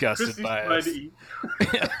disgusted Christy's by trying us. to eat.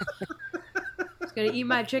 Just gonna eat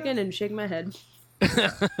my chicken and shake my head.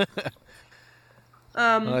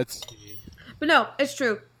 Let's see. But no, it's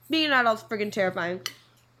true. Being an adult's friggin' terrifying.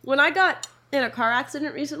 When I got in a car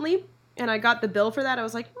accident recently, and I got the bill for that, I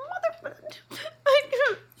was like, motherfucker, I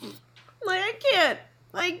can't.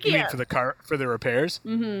 Like, I You mean can't. for the repairs?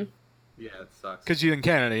 Yeah, it sucks. Because you in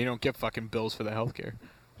Canada, you don't get fucking bills for the healthcare.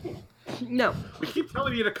 No. We keep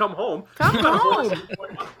telling you to come home. Come home.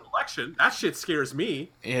 Election. That shit scares me.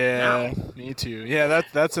 Yeah, me too. Yeah,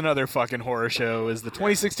 that's another fucking horror show. Is the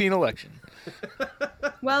 2016 election?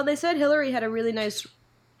 Well, they said Hillary had a really nice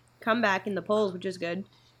comeback in the polls, which is good.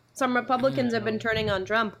 Some Republicans have been turning on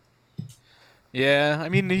Trump. Yeah, I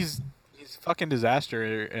mean he's fucking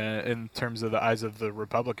disaster in terms of the eyes of the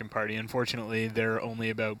Republican Party. Unfortunately, they're only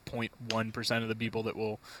about 0.1% of the people that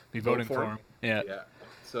will be voting for for him? him. Yeah. Yeah.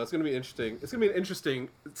 So it's gonna be interesting. It's gonna be an interesting,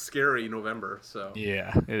 scary November. So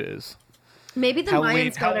Yeah, it is. Maybe the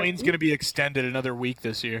Mayans got Halloween's it. going to be extended another week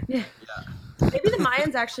this year. Maybe the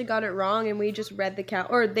Mayans actually got it wrong, and we just read the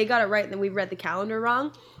or they got it right, and then we read the calendar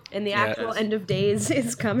wrong, and the actual end of days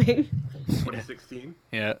is coming. 2016.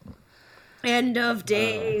 Yeah. End of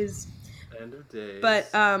days. End of days. But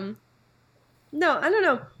no, I don't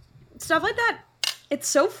know. Stuff like that, it's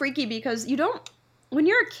so freaky because you don't. When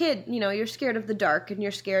you're a kid, you're scared of the dark, and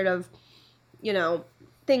you're scared of,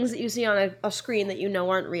 things that you see on a screen that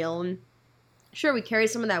aren't real. And sure, we carry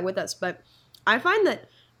some of that with us, but I find that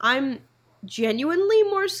I'm genuinely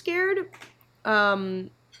more scared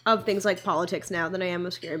of things like politics now than I am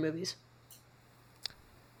of scary movies.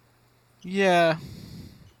 Yeah.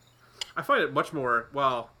 I find it much more.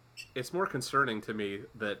 Well, it's more concerning to me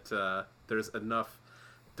that there's enough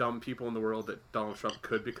dumb people in the world that Donald Trump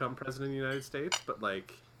could become president of the United States, but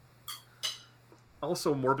like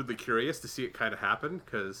also morbidly curious to see it kind of happen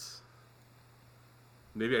because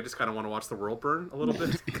maybe I just kind of want to watch the world burn a little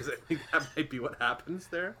bit because I think that might be what happens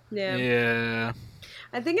there. Yeah.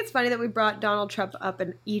 I think it's funny that we brought Donald Trump up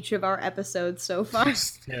in each of our episodes so far.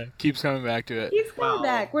 Yeah. Keeps coming back to it. He's coming Well,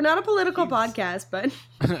 back. We're not a political he's- podcast, but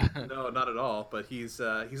No, not at all. But he's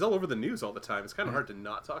all over the news all the time. It's kind of hard to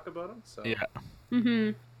not talk about him. So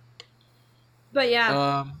Yeah. but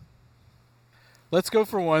yeah. Let's go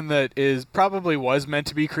for one that probably was meant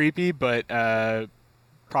to be creepy, but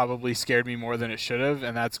probably scared me more than it should have,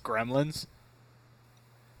 and that's Gremlins.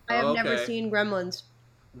 I have never okay. seen Gremlins.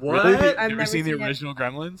 what? Really? I've Never never seen the seen it. original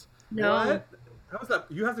Gremlins? No. What? How's that?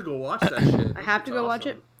 You have to go watch that shit. I have to go watch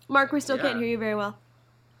it. Mark, we still can't hear you very well.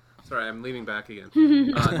 Sorry, I'm leaning back again.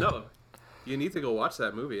 No, you need to go watch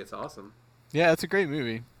that movie. It's awesome. Yeah, it's a great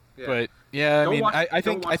movie. Yeah. But yeah, Don't watch, I don't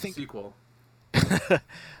think watch the sequel.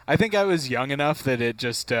 I think I was young enough that it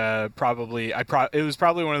just it was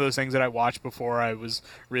probably one of those things that I watched before I was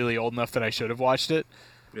really old enough that I should have watched it.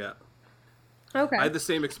 Yeah, Okay. I had the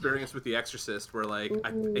same experience with The Exorcist, where like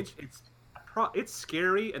it's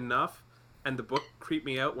scary enough, and the book creeped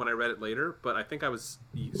me out when I read it later. But I think I was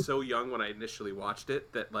so young when I initially watched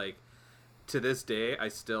it that like to this day I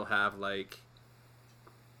still have like.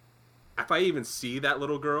 If I even see that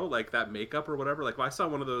little girl, like that makeup or whatever, like I saw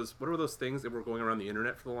one of those, what were those things that were going around the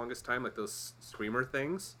internet for the longest time, like those screamer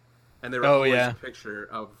things, and they were always a picture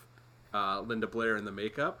of Linda Blair in the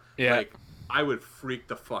makeup. Yeah. Like I would freak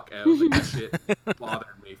the fuck out. Like that shit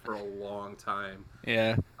bothered me for a long time.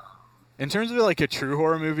 Yeah. In terms of like a true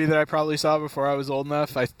horror movie that I probably saw before I was old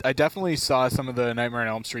enough, I definitely saw some of the Nightmare on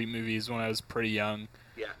Elm Street movies when I was pretty young.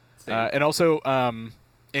 Yeah. Same. And also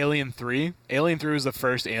Alien 3. Alien 3 was the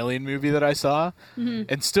first Alien movie that I saw.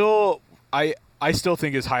 And still, I still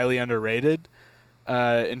think is highly underrated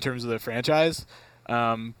in terms of the franchise.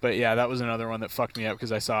 But yeah, that was another one that fucked me up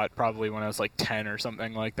because I saw it probably when I was like 10 or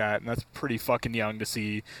something like that. And that's pretty fucking young to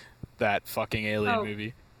see that fucking Alien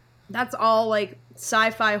movie. That's all like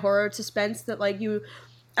sci-fi horror suspense that like you,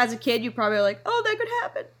 as a kid, you probably were like, oh, that could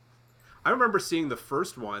happen. I remember seeing the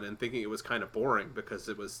first one and thinking it was kind of boring because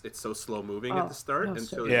it's so slow moving at the start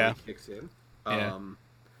until it really kicks in. Yeah.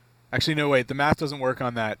 Actually, no, wait. The math doesn't work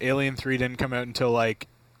on that. Alien 3 didn't come out until like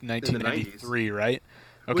 1993, right?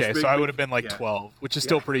 Okay, so I would have been like 12, which is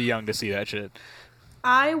still pretty young to see that shit.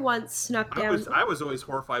 I once snuck down. I was always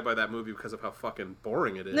horrified by that movie because of how fucking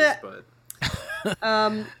boring it is. But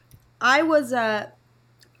I was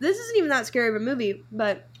this isn't even that scary of a movie,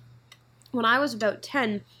 but when I was about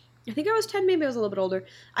 10, I think I was 10, maybe I was a little bit older,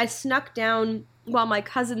 I snuck down while my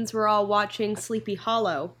cousins were all watching Sleepy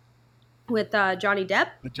Hollow with Johnny Depp.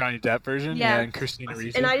 The Johnny Depp version? Yeah. And Christina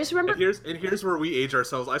Ricci. And I just remember... And here's where we age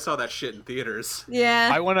ourselves. I saw that shit in theaters. Yeah.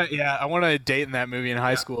 I want to date in that movie in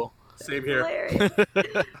high school. Same here. Hilarious.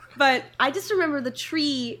 But I just remember the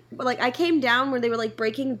tree, like I came down where they were like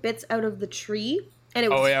breaking bits out of the tree, and it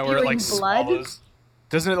was where it like blood. swallows.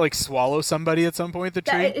 Doesn't it like swallow somebody at some point? The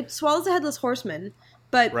tree. It swallows a headless horseman,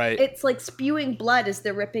 but it's like spewing blood as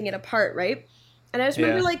they're ripping it apart, right? And I just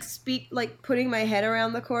remember like putting my head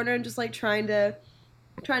around the corner and just like trying to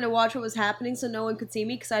watch what was happening so no one could see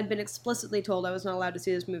me because I'd been explicitly told I was not allowed to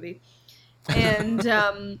see this movie, and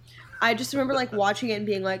I just remember like watching it and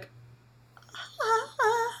being like.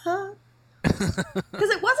 Because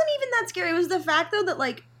it wasn't even that scary. It was the fact though that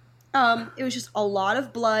like it was just a lot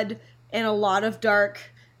of blood and a lot of dark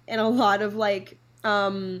and a lot of like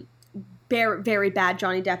very, very bad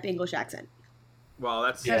Johnny Depp English accent. Well,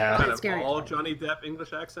 that's kind of scary. all Johnny Depp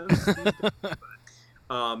English accents.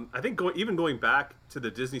 I think going back to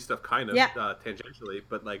the Disney stuff kind of tangentially,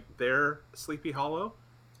 but like their Sleepy Hollow,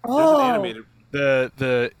 there's an animated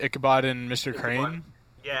the Ichabod and Mr. Crane.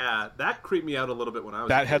 Yeah, that creeped me out a little bit when I was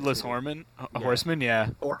that headless horseman, horseman, yeah.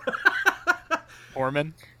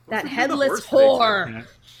 Horman. That headless whore.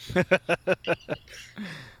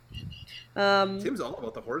 Tim's all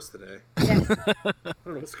about the horse today. Yeah. I don't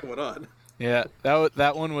know what's going on. Yeah,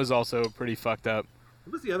 that one was also pretty fucked up.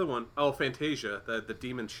 What was the other one? Oh, Fantasia, the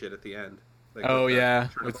demon shit at the end. Like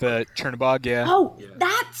with the Chernobog, yeah. Oh,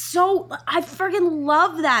 that's so... I freaking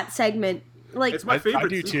love that segment. Like it's my favorite. I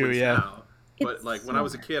do too, yeah. Now. But like when I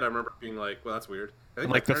was a kid, I remember being like, "Well, that's weird." I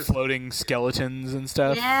think like the floating skeletons and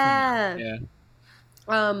stuff. Yeah. Yeah.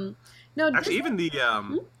 No. Actually, even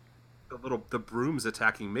the brooms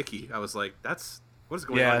attacking Mickey, I was like, "That's what is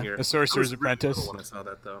going on here?" The Sorcerer's Apprentice. When I saw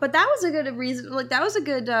that though. But that was a good reason. Like that was a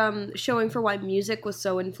good showing for why music was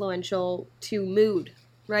so influential to mood.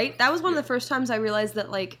 Right. That was one of the first times I realized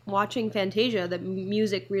that like watching Fantasia, that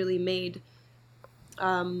music really made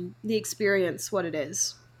the experience what it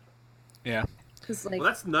is. Yeah. Like, well,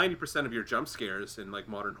 that's 90% of your jump scares in like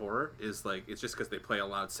modern horror is like it's just because they play a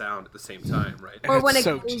loud sound at the same time, right? Or when it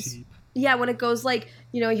so goes, cheap. Yeah, when it goes like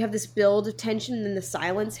you have this build of tension and then the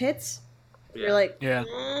silence hits. Yeah. You're like,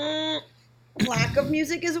 lack of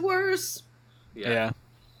music is worse. Yeah.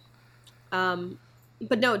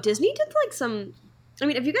 But no, Disney did like some. I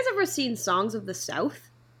mean, have you guys ever seen Songs of the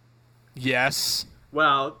South? Yes.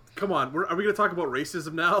 Well, come on, are we going to talk about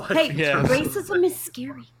racism now? Hey, Yeah. racism is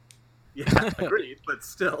scary. Yeah, agreed, but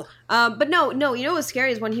still. But no, you know what's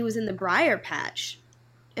scary is when he was in the Briar Patch,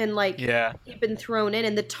 and like he'd been thrown in,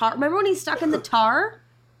 and the tar. Remember when he's stuck in the tar?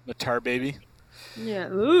 The tar baby. Yeah.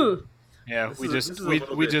 Ooh. Yeah, we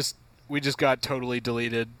just got totally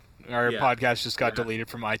deleted. Our podcast just got deleted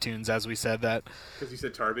from iTunes as we said that. Because you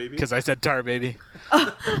said tar baby. Because I said tar baby.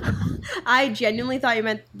 I genuinely thought you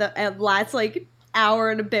meant the last like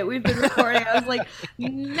hour and a bit we've been recording. I was like,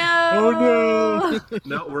 no. Oh no.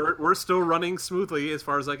 No, we're still running smoothly as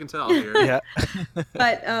far as I can tell here. Yeah.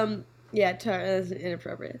 But yeah, that's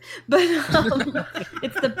inappropriate. But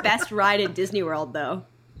it's the best ride in Disney World, though.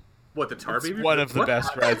 What, the tar baby? One of the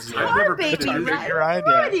best rides. I've never been to Baby Disney. ride.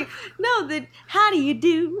 Yeah. No, the how do you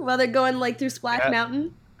do while they're going like through Splash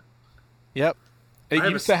Mountain? Yep. They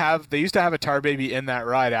used to have a tar baby in that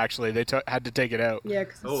ride. Actually, they had to take it out. Yeah,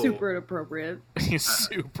 because it's super inappropriate.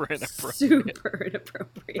 Super inappropriate. Super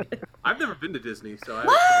inappropriate. I've never been to Disney, so I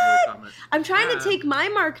can't really comment. I'm trying to take my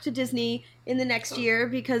Mark to Disney in the next year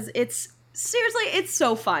because it's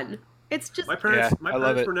so fun. It's just My parents, Yeah, I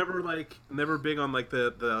love it. were never big on like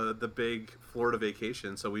the big Florida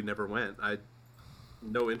vacation, so we never went. I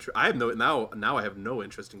have no now. I have no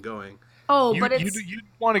interest in going. but it's you'd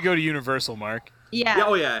want to go to Universal, Mark, yeah. Yeah,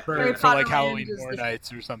 oh yeah, for, Harry for Potter like Land Halloween is Horror the-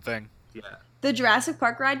 Nights or something. yeah. The Jurassic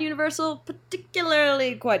Park ride Universal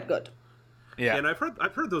particularly quite good. Yeah. And I've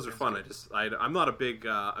heard those are fun. I'm not a big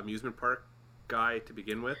amusement park guy to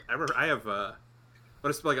begin with. I have but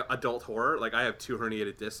it's like adult horror. Like I have 2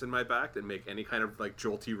 herniated discs in my back that make any kind of like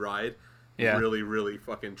jolty ride Yeah. really really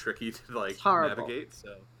fucking tricky to like horrible. navigate. So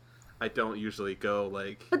I don't usually go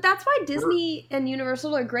like. But that's why Disney and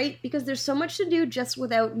Universal are great because there's so much to do just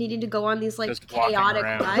without needing to go on these like Just walking chaotic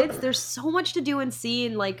around. rides. There's so much to do and see,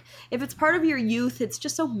 and like if it's part of your youth, it's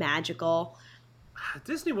just so magical.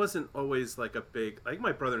 Disney wasn't always like a big. I think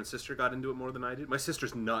my brother and sister got into it more than I did. My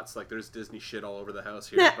sister's nuts. Like there's Disney shit all over the house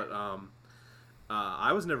here. Yeah. But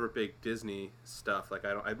I was never a big Disney stuff. Like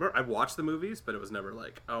I watched the movies, but it was never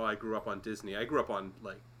like, oh, I grew up on Disney. I grew up on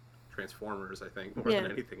like Transformers, I think, more Yeah.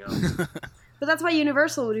 than anything else. But that's why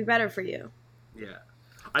Universal would be better for you. Yeah,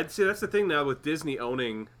 I'd say that's the thing now with Disney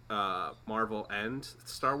owning Marvel and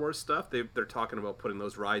Star Wars stuff. They're talking about putting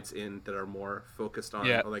those rides in that are more focused on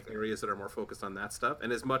like areas that are more focused on that stuff.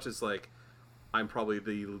 And as much as like I'm probably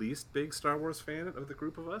the least big Star Wars fan of the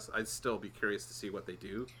group of us, I'd still be curious to see what they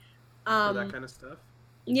do for that kind of stuff.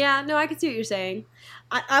 Yeah, no, I can see what you're saying.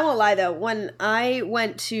 I won't lie though. When I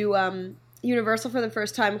went to Universal for the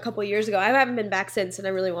first time a couple years ago, I haven't been back since, and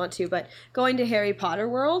I really want to. But going to Harry Potter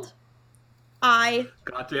World, I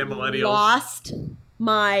Goddamn millennials. lost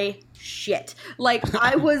my shit. Like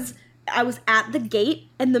I was at the gate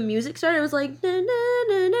and the music started. It was like na, na,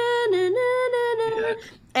 na, na, na, na, na, na.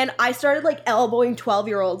 And I started like elbowing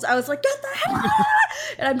 12-year-olds. I was like, get the hell out!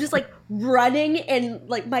 And I'm just like running, and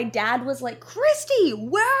like my dad was like, Christy,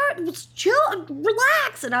 where? Chill,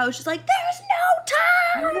 relax. And I was just like, there's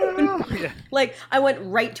no time. Yeah. Like I went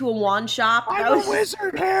right to a wand shop. I I'm was a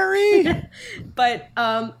wizard, Harry. but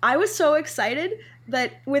I was so excited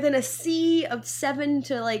that within a sea of 7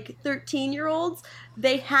 to like 13-year-olds,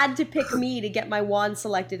 they had to pick me to get my wand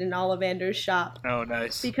selected in Ollivander's shop. Oh,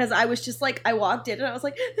 nice. Because I was just like, I walked in and I was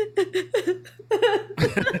like,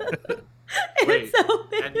 Wait, it's so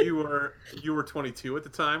big. and you were 22 at the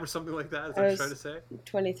time or something like that? Is that what I you're was- trying to say?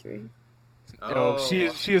 23. Oh,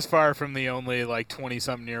 she is far from the only like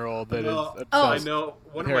 20-something-year-old that is No, obsessed I know.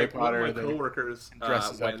 One Harry of Potter my that coworkers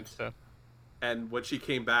dresses up went, and stuff. and when she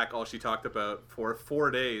came back, all she talked about for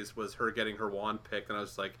 4 days was her getting her wand picked, and I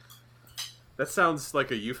was like, that sounds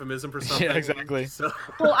like a euphemism for something. Yeah, exactly. So,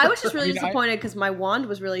 Well, I was just really I mean, disappointed because my wand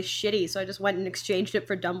was really shitty, so I just went and exchanged it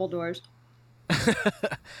for Dumbledore's.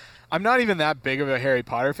 I'm not even that big of a Harry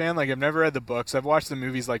Potter fan. Like, I've never read the books. I've watched the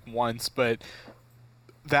movies like once, but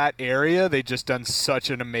that area they just done such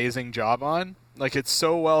an amazing job on. Like, it's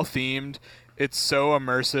so well themed. It's so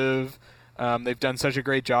immersive. They've done such a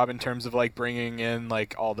great job in terms of like bringing in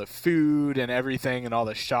like all the food and everything and all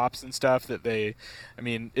the shops and stuff that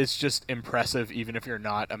it's just impressive even if you're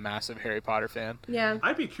not a massive Harry Potter fan. Yeah.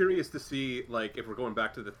 I'd be curious to see, like, if we're going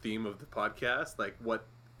back to the theme of the podcast, like what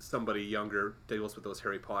somebody younger deals with those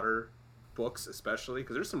Harry Potter books, especially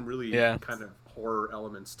because there's some really kind of horror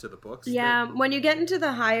elements to the books. Yeah, that when you get into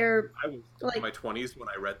the higher, I was like- in my 20s when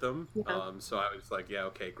I read them, Yeah. so I was like, yeah,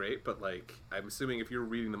 okay, great. But like, I'm assuming if you're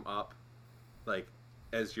reading them up, like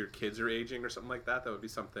as your kids are aging or something like that, that would be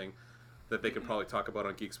something that they could probably talk about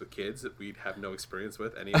on Geeks with Kids that we'd have no experience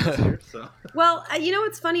with any of us here. So well, you know,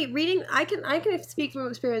 it's funny reading. I can speak from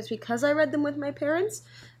experience because I read them with my parents.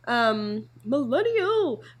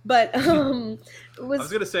 Millennial, but I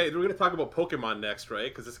was gonna say we're gonna talk about Pokemon next, right?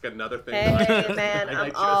 Because it's got another thing. Hey man, I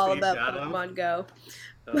I'm just all ate about Shadow. Pokemon Go.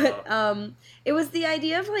 But it was the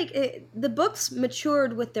idea of like the books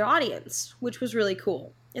matured with their audience, which was really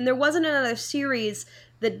cool. And there wasn't another series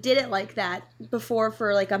that did it like that before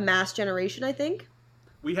for like a mass generation, I think.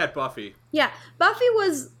 We had Buffy. Yeah, Buffy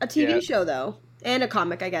was a TV Yeah. show though, and a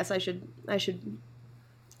comic. I guess I should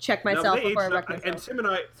check myself they before I aged wreck up. myself. And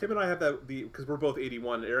Tim and I have that because we're both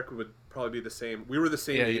 81. Erica would probably be the same. We were the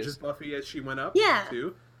same Yeah, he age is. as Buffy as she went up. Yeah.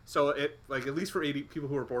 Too. So it like at least for 80 people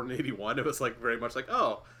who were born in 81, it was like very much like,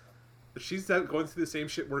 oh, she's going through the same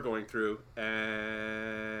shit we're going through,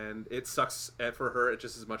 and it sucks for her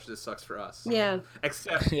just as much as it sucks for us. Yeah.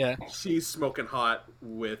 Except Yeah. she's smoking hot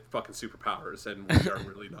with fucking superpowers, and we are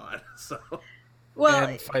really not. So Well,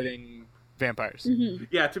 And fighting vampires. mhm.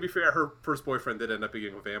 yeah, to be fair, her first boyfriend did end up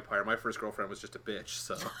being a vampire. My first girlfriend was just a bitch.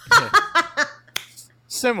 So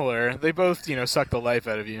Similar. They both, suck the life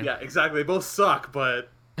out of you. yeah, exactly. They both suck, but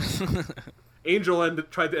Angel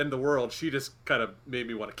tried to end the world. She just kind of made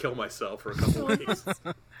me want to kill myself for a couple of days.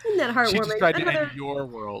 Isn't that heartwarming? She just tried to Another- enter your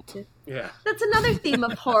world. Yeah. That's another theme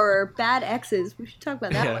of horror. Bad exes. We should talk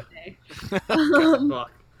about that Yeah. one day.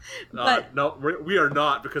 Fuck. But- No, we are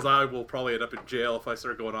not, because I will probably end up in jail if I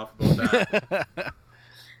start going off about that.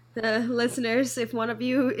 The listeners, if one of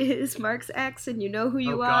you is Mark's ex and you know who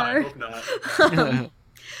you Oh God, I are. hope not.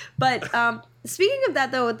 But speaking of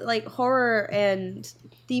that, though, with, like horror and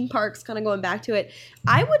theme parks, kind of going back to it,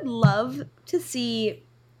 I would love to see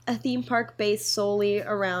a theme park based solely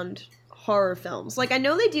around horror films. Like I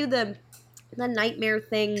know they do the nightmare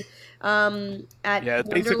thing at Yeah,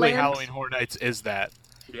 basically Wonderland, Halloween Horror Nights is that.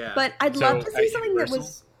 Yeah. but I'd So, love to see at something that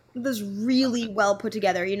Universal? was really well put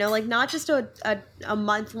together. You know, like not just a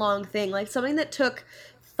month long thing, like something that took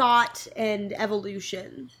thought and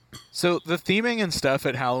evolution. So the theming and stuff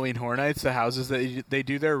at Halloween Horror Nights, the houses that they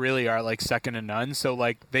do there really are like second to none. So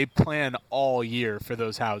like they plan all year for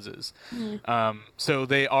those houses. So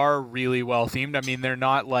they are really well themed. I mean, they're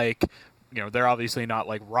not like, you know, they're obviously not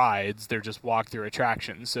like rides. They're just walk through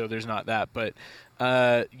attractions. So there's not that. But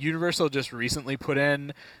Universal just recently put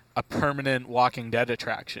in a permanent Walking Dead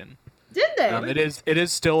attraction. Did they? It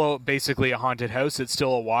is still basically a haunted house. It's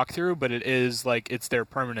still a walkthrough, but it is like it's there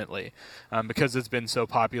permanently because it's been so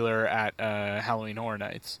popular at Halloween Horror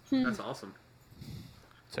Nights. That's awesome.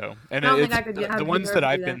 So, and I don't it's, think I could have the you ones there that to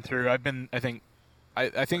I've do been that. through,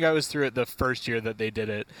 I think I was through it the first year that they did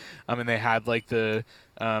it, and they had like the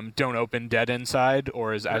 "Don't open dead inside,"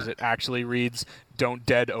 or as it actually reads, "Don't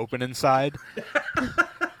dead open inside."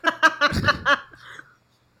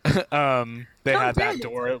 They had that dead.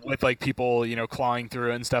 door with like people, you know, clawing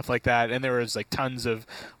through it and stuff like that, and there was like tons of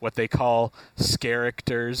what they call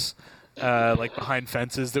scaracters, like behind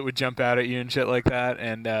fences that would jump out at you and shit like that,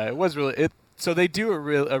 and it was really. So they do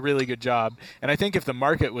a really good job, and I think if the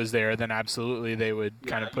market was there, then absolutely they would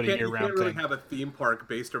kind of put a You year-round can't really thing. have a theme park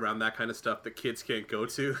based around that kind of stuff that kids can't go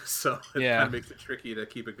to, so it Yeah. kind of makes it tricky to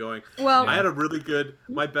keep it going. Well, I had a really good,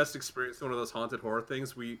 my best experience with one of those haunted horror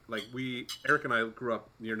things. Eric and I grew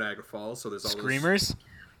up near Niagara Falls, so there's all those. Screamers.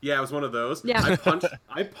 Yeah, it was one of those. Yeah.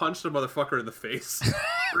 I punched a motherfucker in the face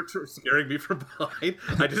for scaring me from behind.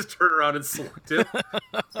 I just turned around and slugged him.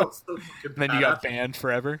 So And then you got banned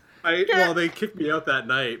forever. Well, they kicked me out that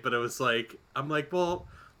night, but it was like, I'm like, well,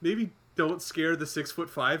 maybe don't scare the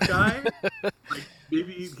 6'5" guy. Like,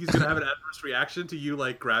 maybe he's gonna have an adverse reaction to you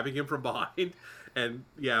like grabbing him from behind. And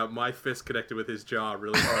yeah, my fist connected with his jaw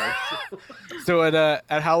really hard. So at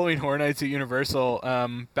Halloween Horror Nights at Universal,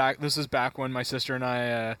 this is back when my sister and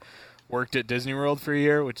I worked at Disney World for a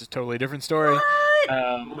year, which is a totally different story.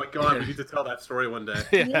 Oh my god, we need to tell that story one day.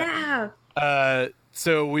 yeah.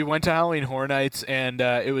 So we went to Halloween Horror Nights, and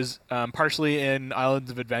it was partially in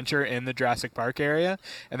Islands of Adventure in the Jurassic Park area,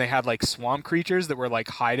 and they had like swamp creatures that were like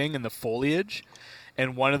hiding in the foliage.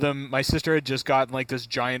 And one of them, my sister had just gotten like this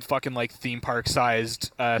giant fucking like theme park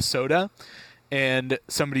sized soda, and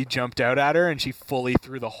somebody jumped out at her, and she fully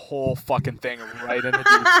threw the whole fucking thing right into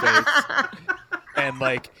dude's face. And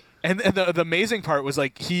like, and the amazing part was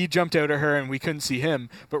like he jumped out at her and we couldn't see him,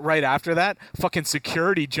 but right after that, fucking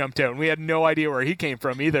security jumped out and we had no idea where he came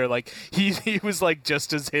from either. Like he was like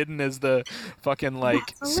just as hidden as the fucking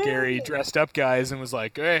like That's scary hilarious. dressed up guys, and was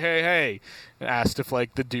like, hey, and asked if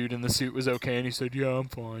like the dude in the suit was okay, and he said, yeah, I'm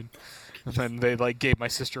fine. And then they like gave my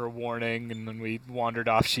sister a warning, and then we wandered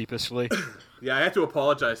off sheepishly. Yeah, I had to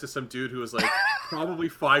apologize to some dude who was like probably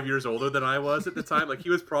 5 years older than I was at the time. Like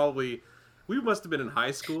he was probably, we must have been in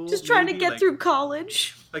high school. Just trying to maybe, get like- through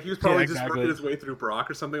college. Like he was probably Yeah, just exactly. working his way through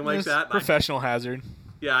Brock or something It like was that. And professional hazard.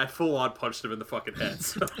 I full on punched him in the fucking head.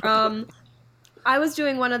 So. I was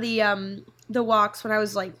doing one of the walks when I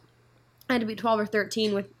was like, I had to be 12 or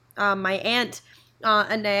 13 with my aunt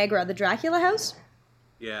in Niagara, the Dracula house.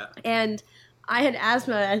 Yeah. And I had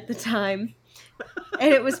asthma at the time,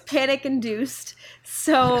 and it was panic induced.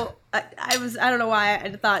 So I don't know why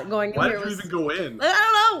I thought going in Why here did you was. even go in?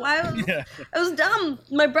 I don't know. I was dumb.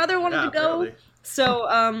 My brother wanted Yeah, to go. apparently.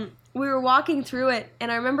 So we were walking through it,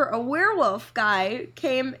 and I remember a werewolf guy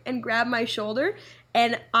came and grabbed my shoulder,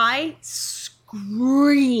 and I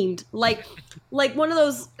screamed like one of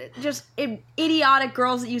those just idiotic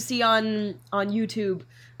girls that you see on YouTube.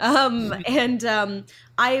 And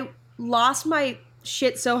I lost my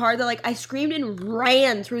shit so hard that like I screamed and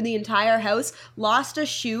ran through the entire house, lost a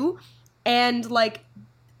shoe, and like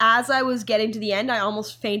as I was getting to the end, I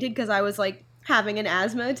almost fainted because I was like having an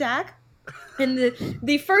asthma attack. And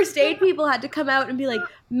the first aid people had to come out and be like,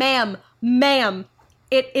 ma'am,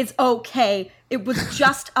 it is okay. It was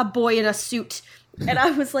just a boy in a suit. And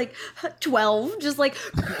I was like 12, just like,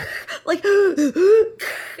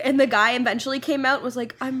 and the guy eventually came out and was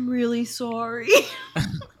like, I'm really sorry.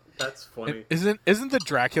 That's funny. Isn't the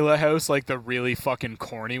Dracula house like the really fucking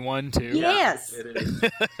corny one too? Yes. It is.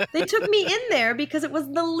 They took me in there because it was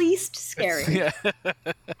the least scary. Yeah.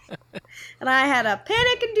 And I had a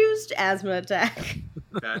panic-induced asthma attack.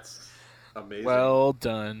 That's amazing. Well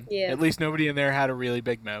done. Yeah. At least nobody in there had a really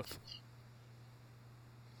big mouth.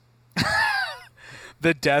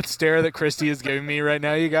 The death stare that Christy is giving me right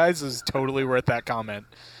now, you guys, is totally worth that comment.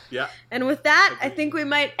 yeah. And with that, I think we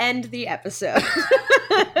might end the episode.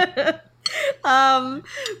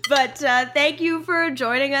 But thank you for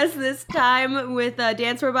joining us this time with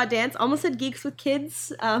Dance Robot Dance. Almost said Geeks with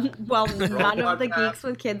Kids. Well, none of the Geeks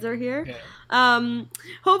with Kids are here. Yeah.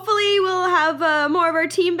 Hopefully we'll have more of our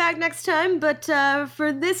team back next time. But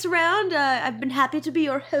for this round, I've been happy to be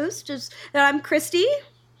your host. I'm Christy.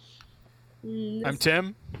 I'm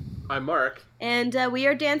Tim. I'm Mark. And we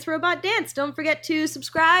are Dance Robot Dance. Don't forget to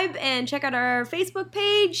subscribe and check out our Facebook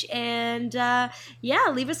page. And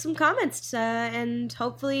leave us some comments. And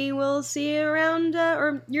hopefully we'll see you around,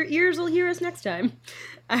 or your ears will hear us next time.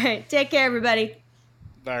 All right, take care, everybody.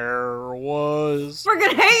 There was We're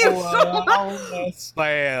gonna hate you so much. on the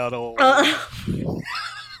saddle.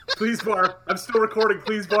 Please barf. I'm still recording.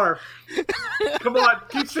 Please barf. Come on.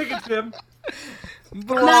 Keep singing, Tim.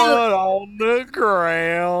 Blood on the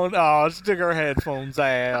ground. Oh, stick our headphones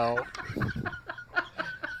out.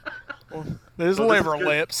 This Well, liver good.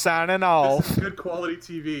 lip signing This off. is good quality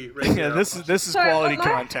TV right Yeah, now. this is Sorry, quality what,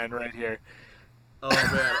 Mark? content right here. Oh, man.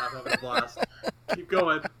 I'm having a blast. Keep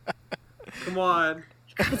going. Come on.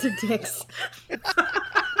 Guys are dicks.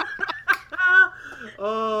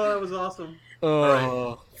 Oh, that was awesome. Oh.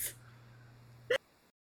 right.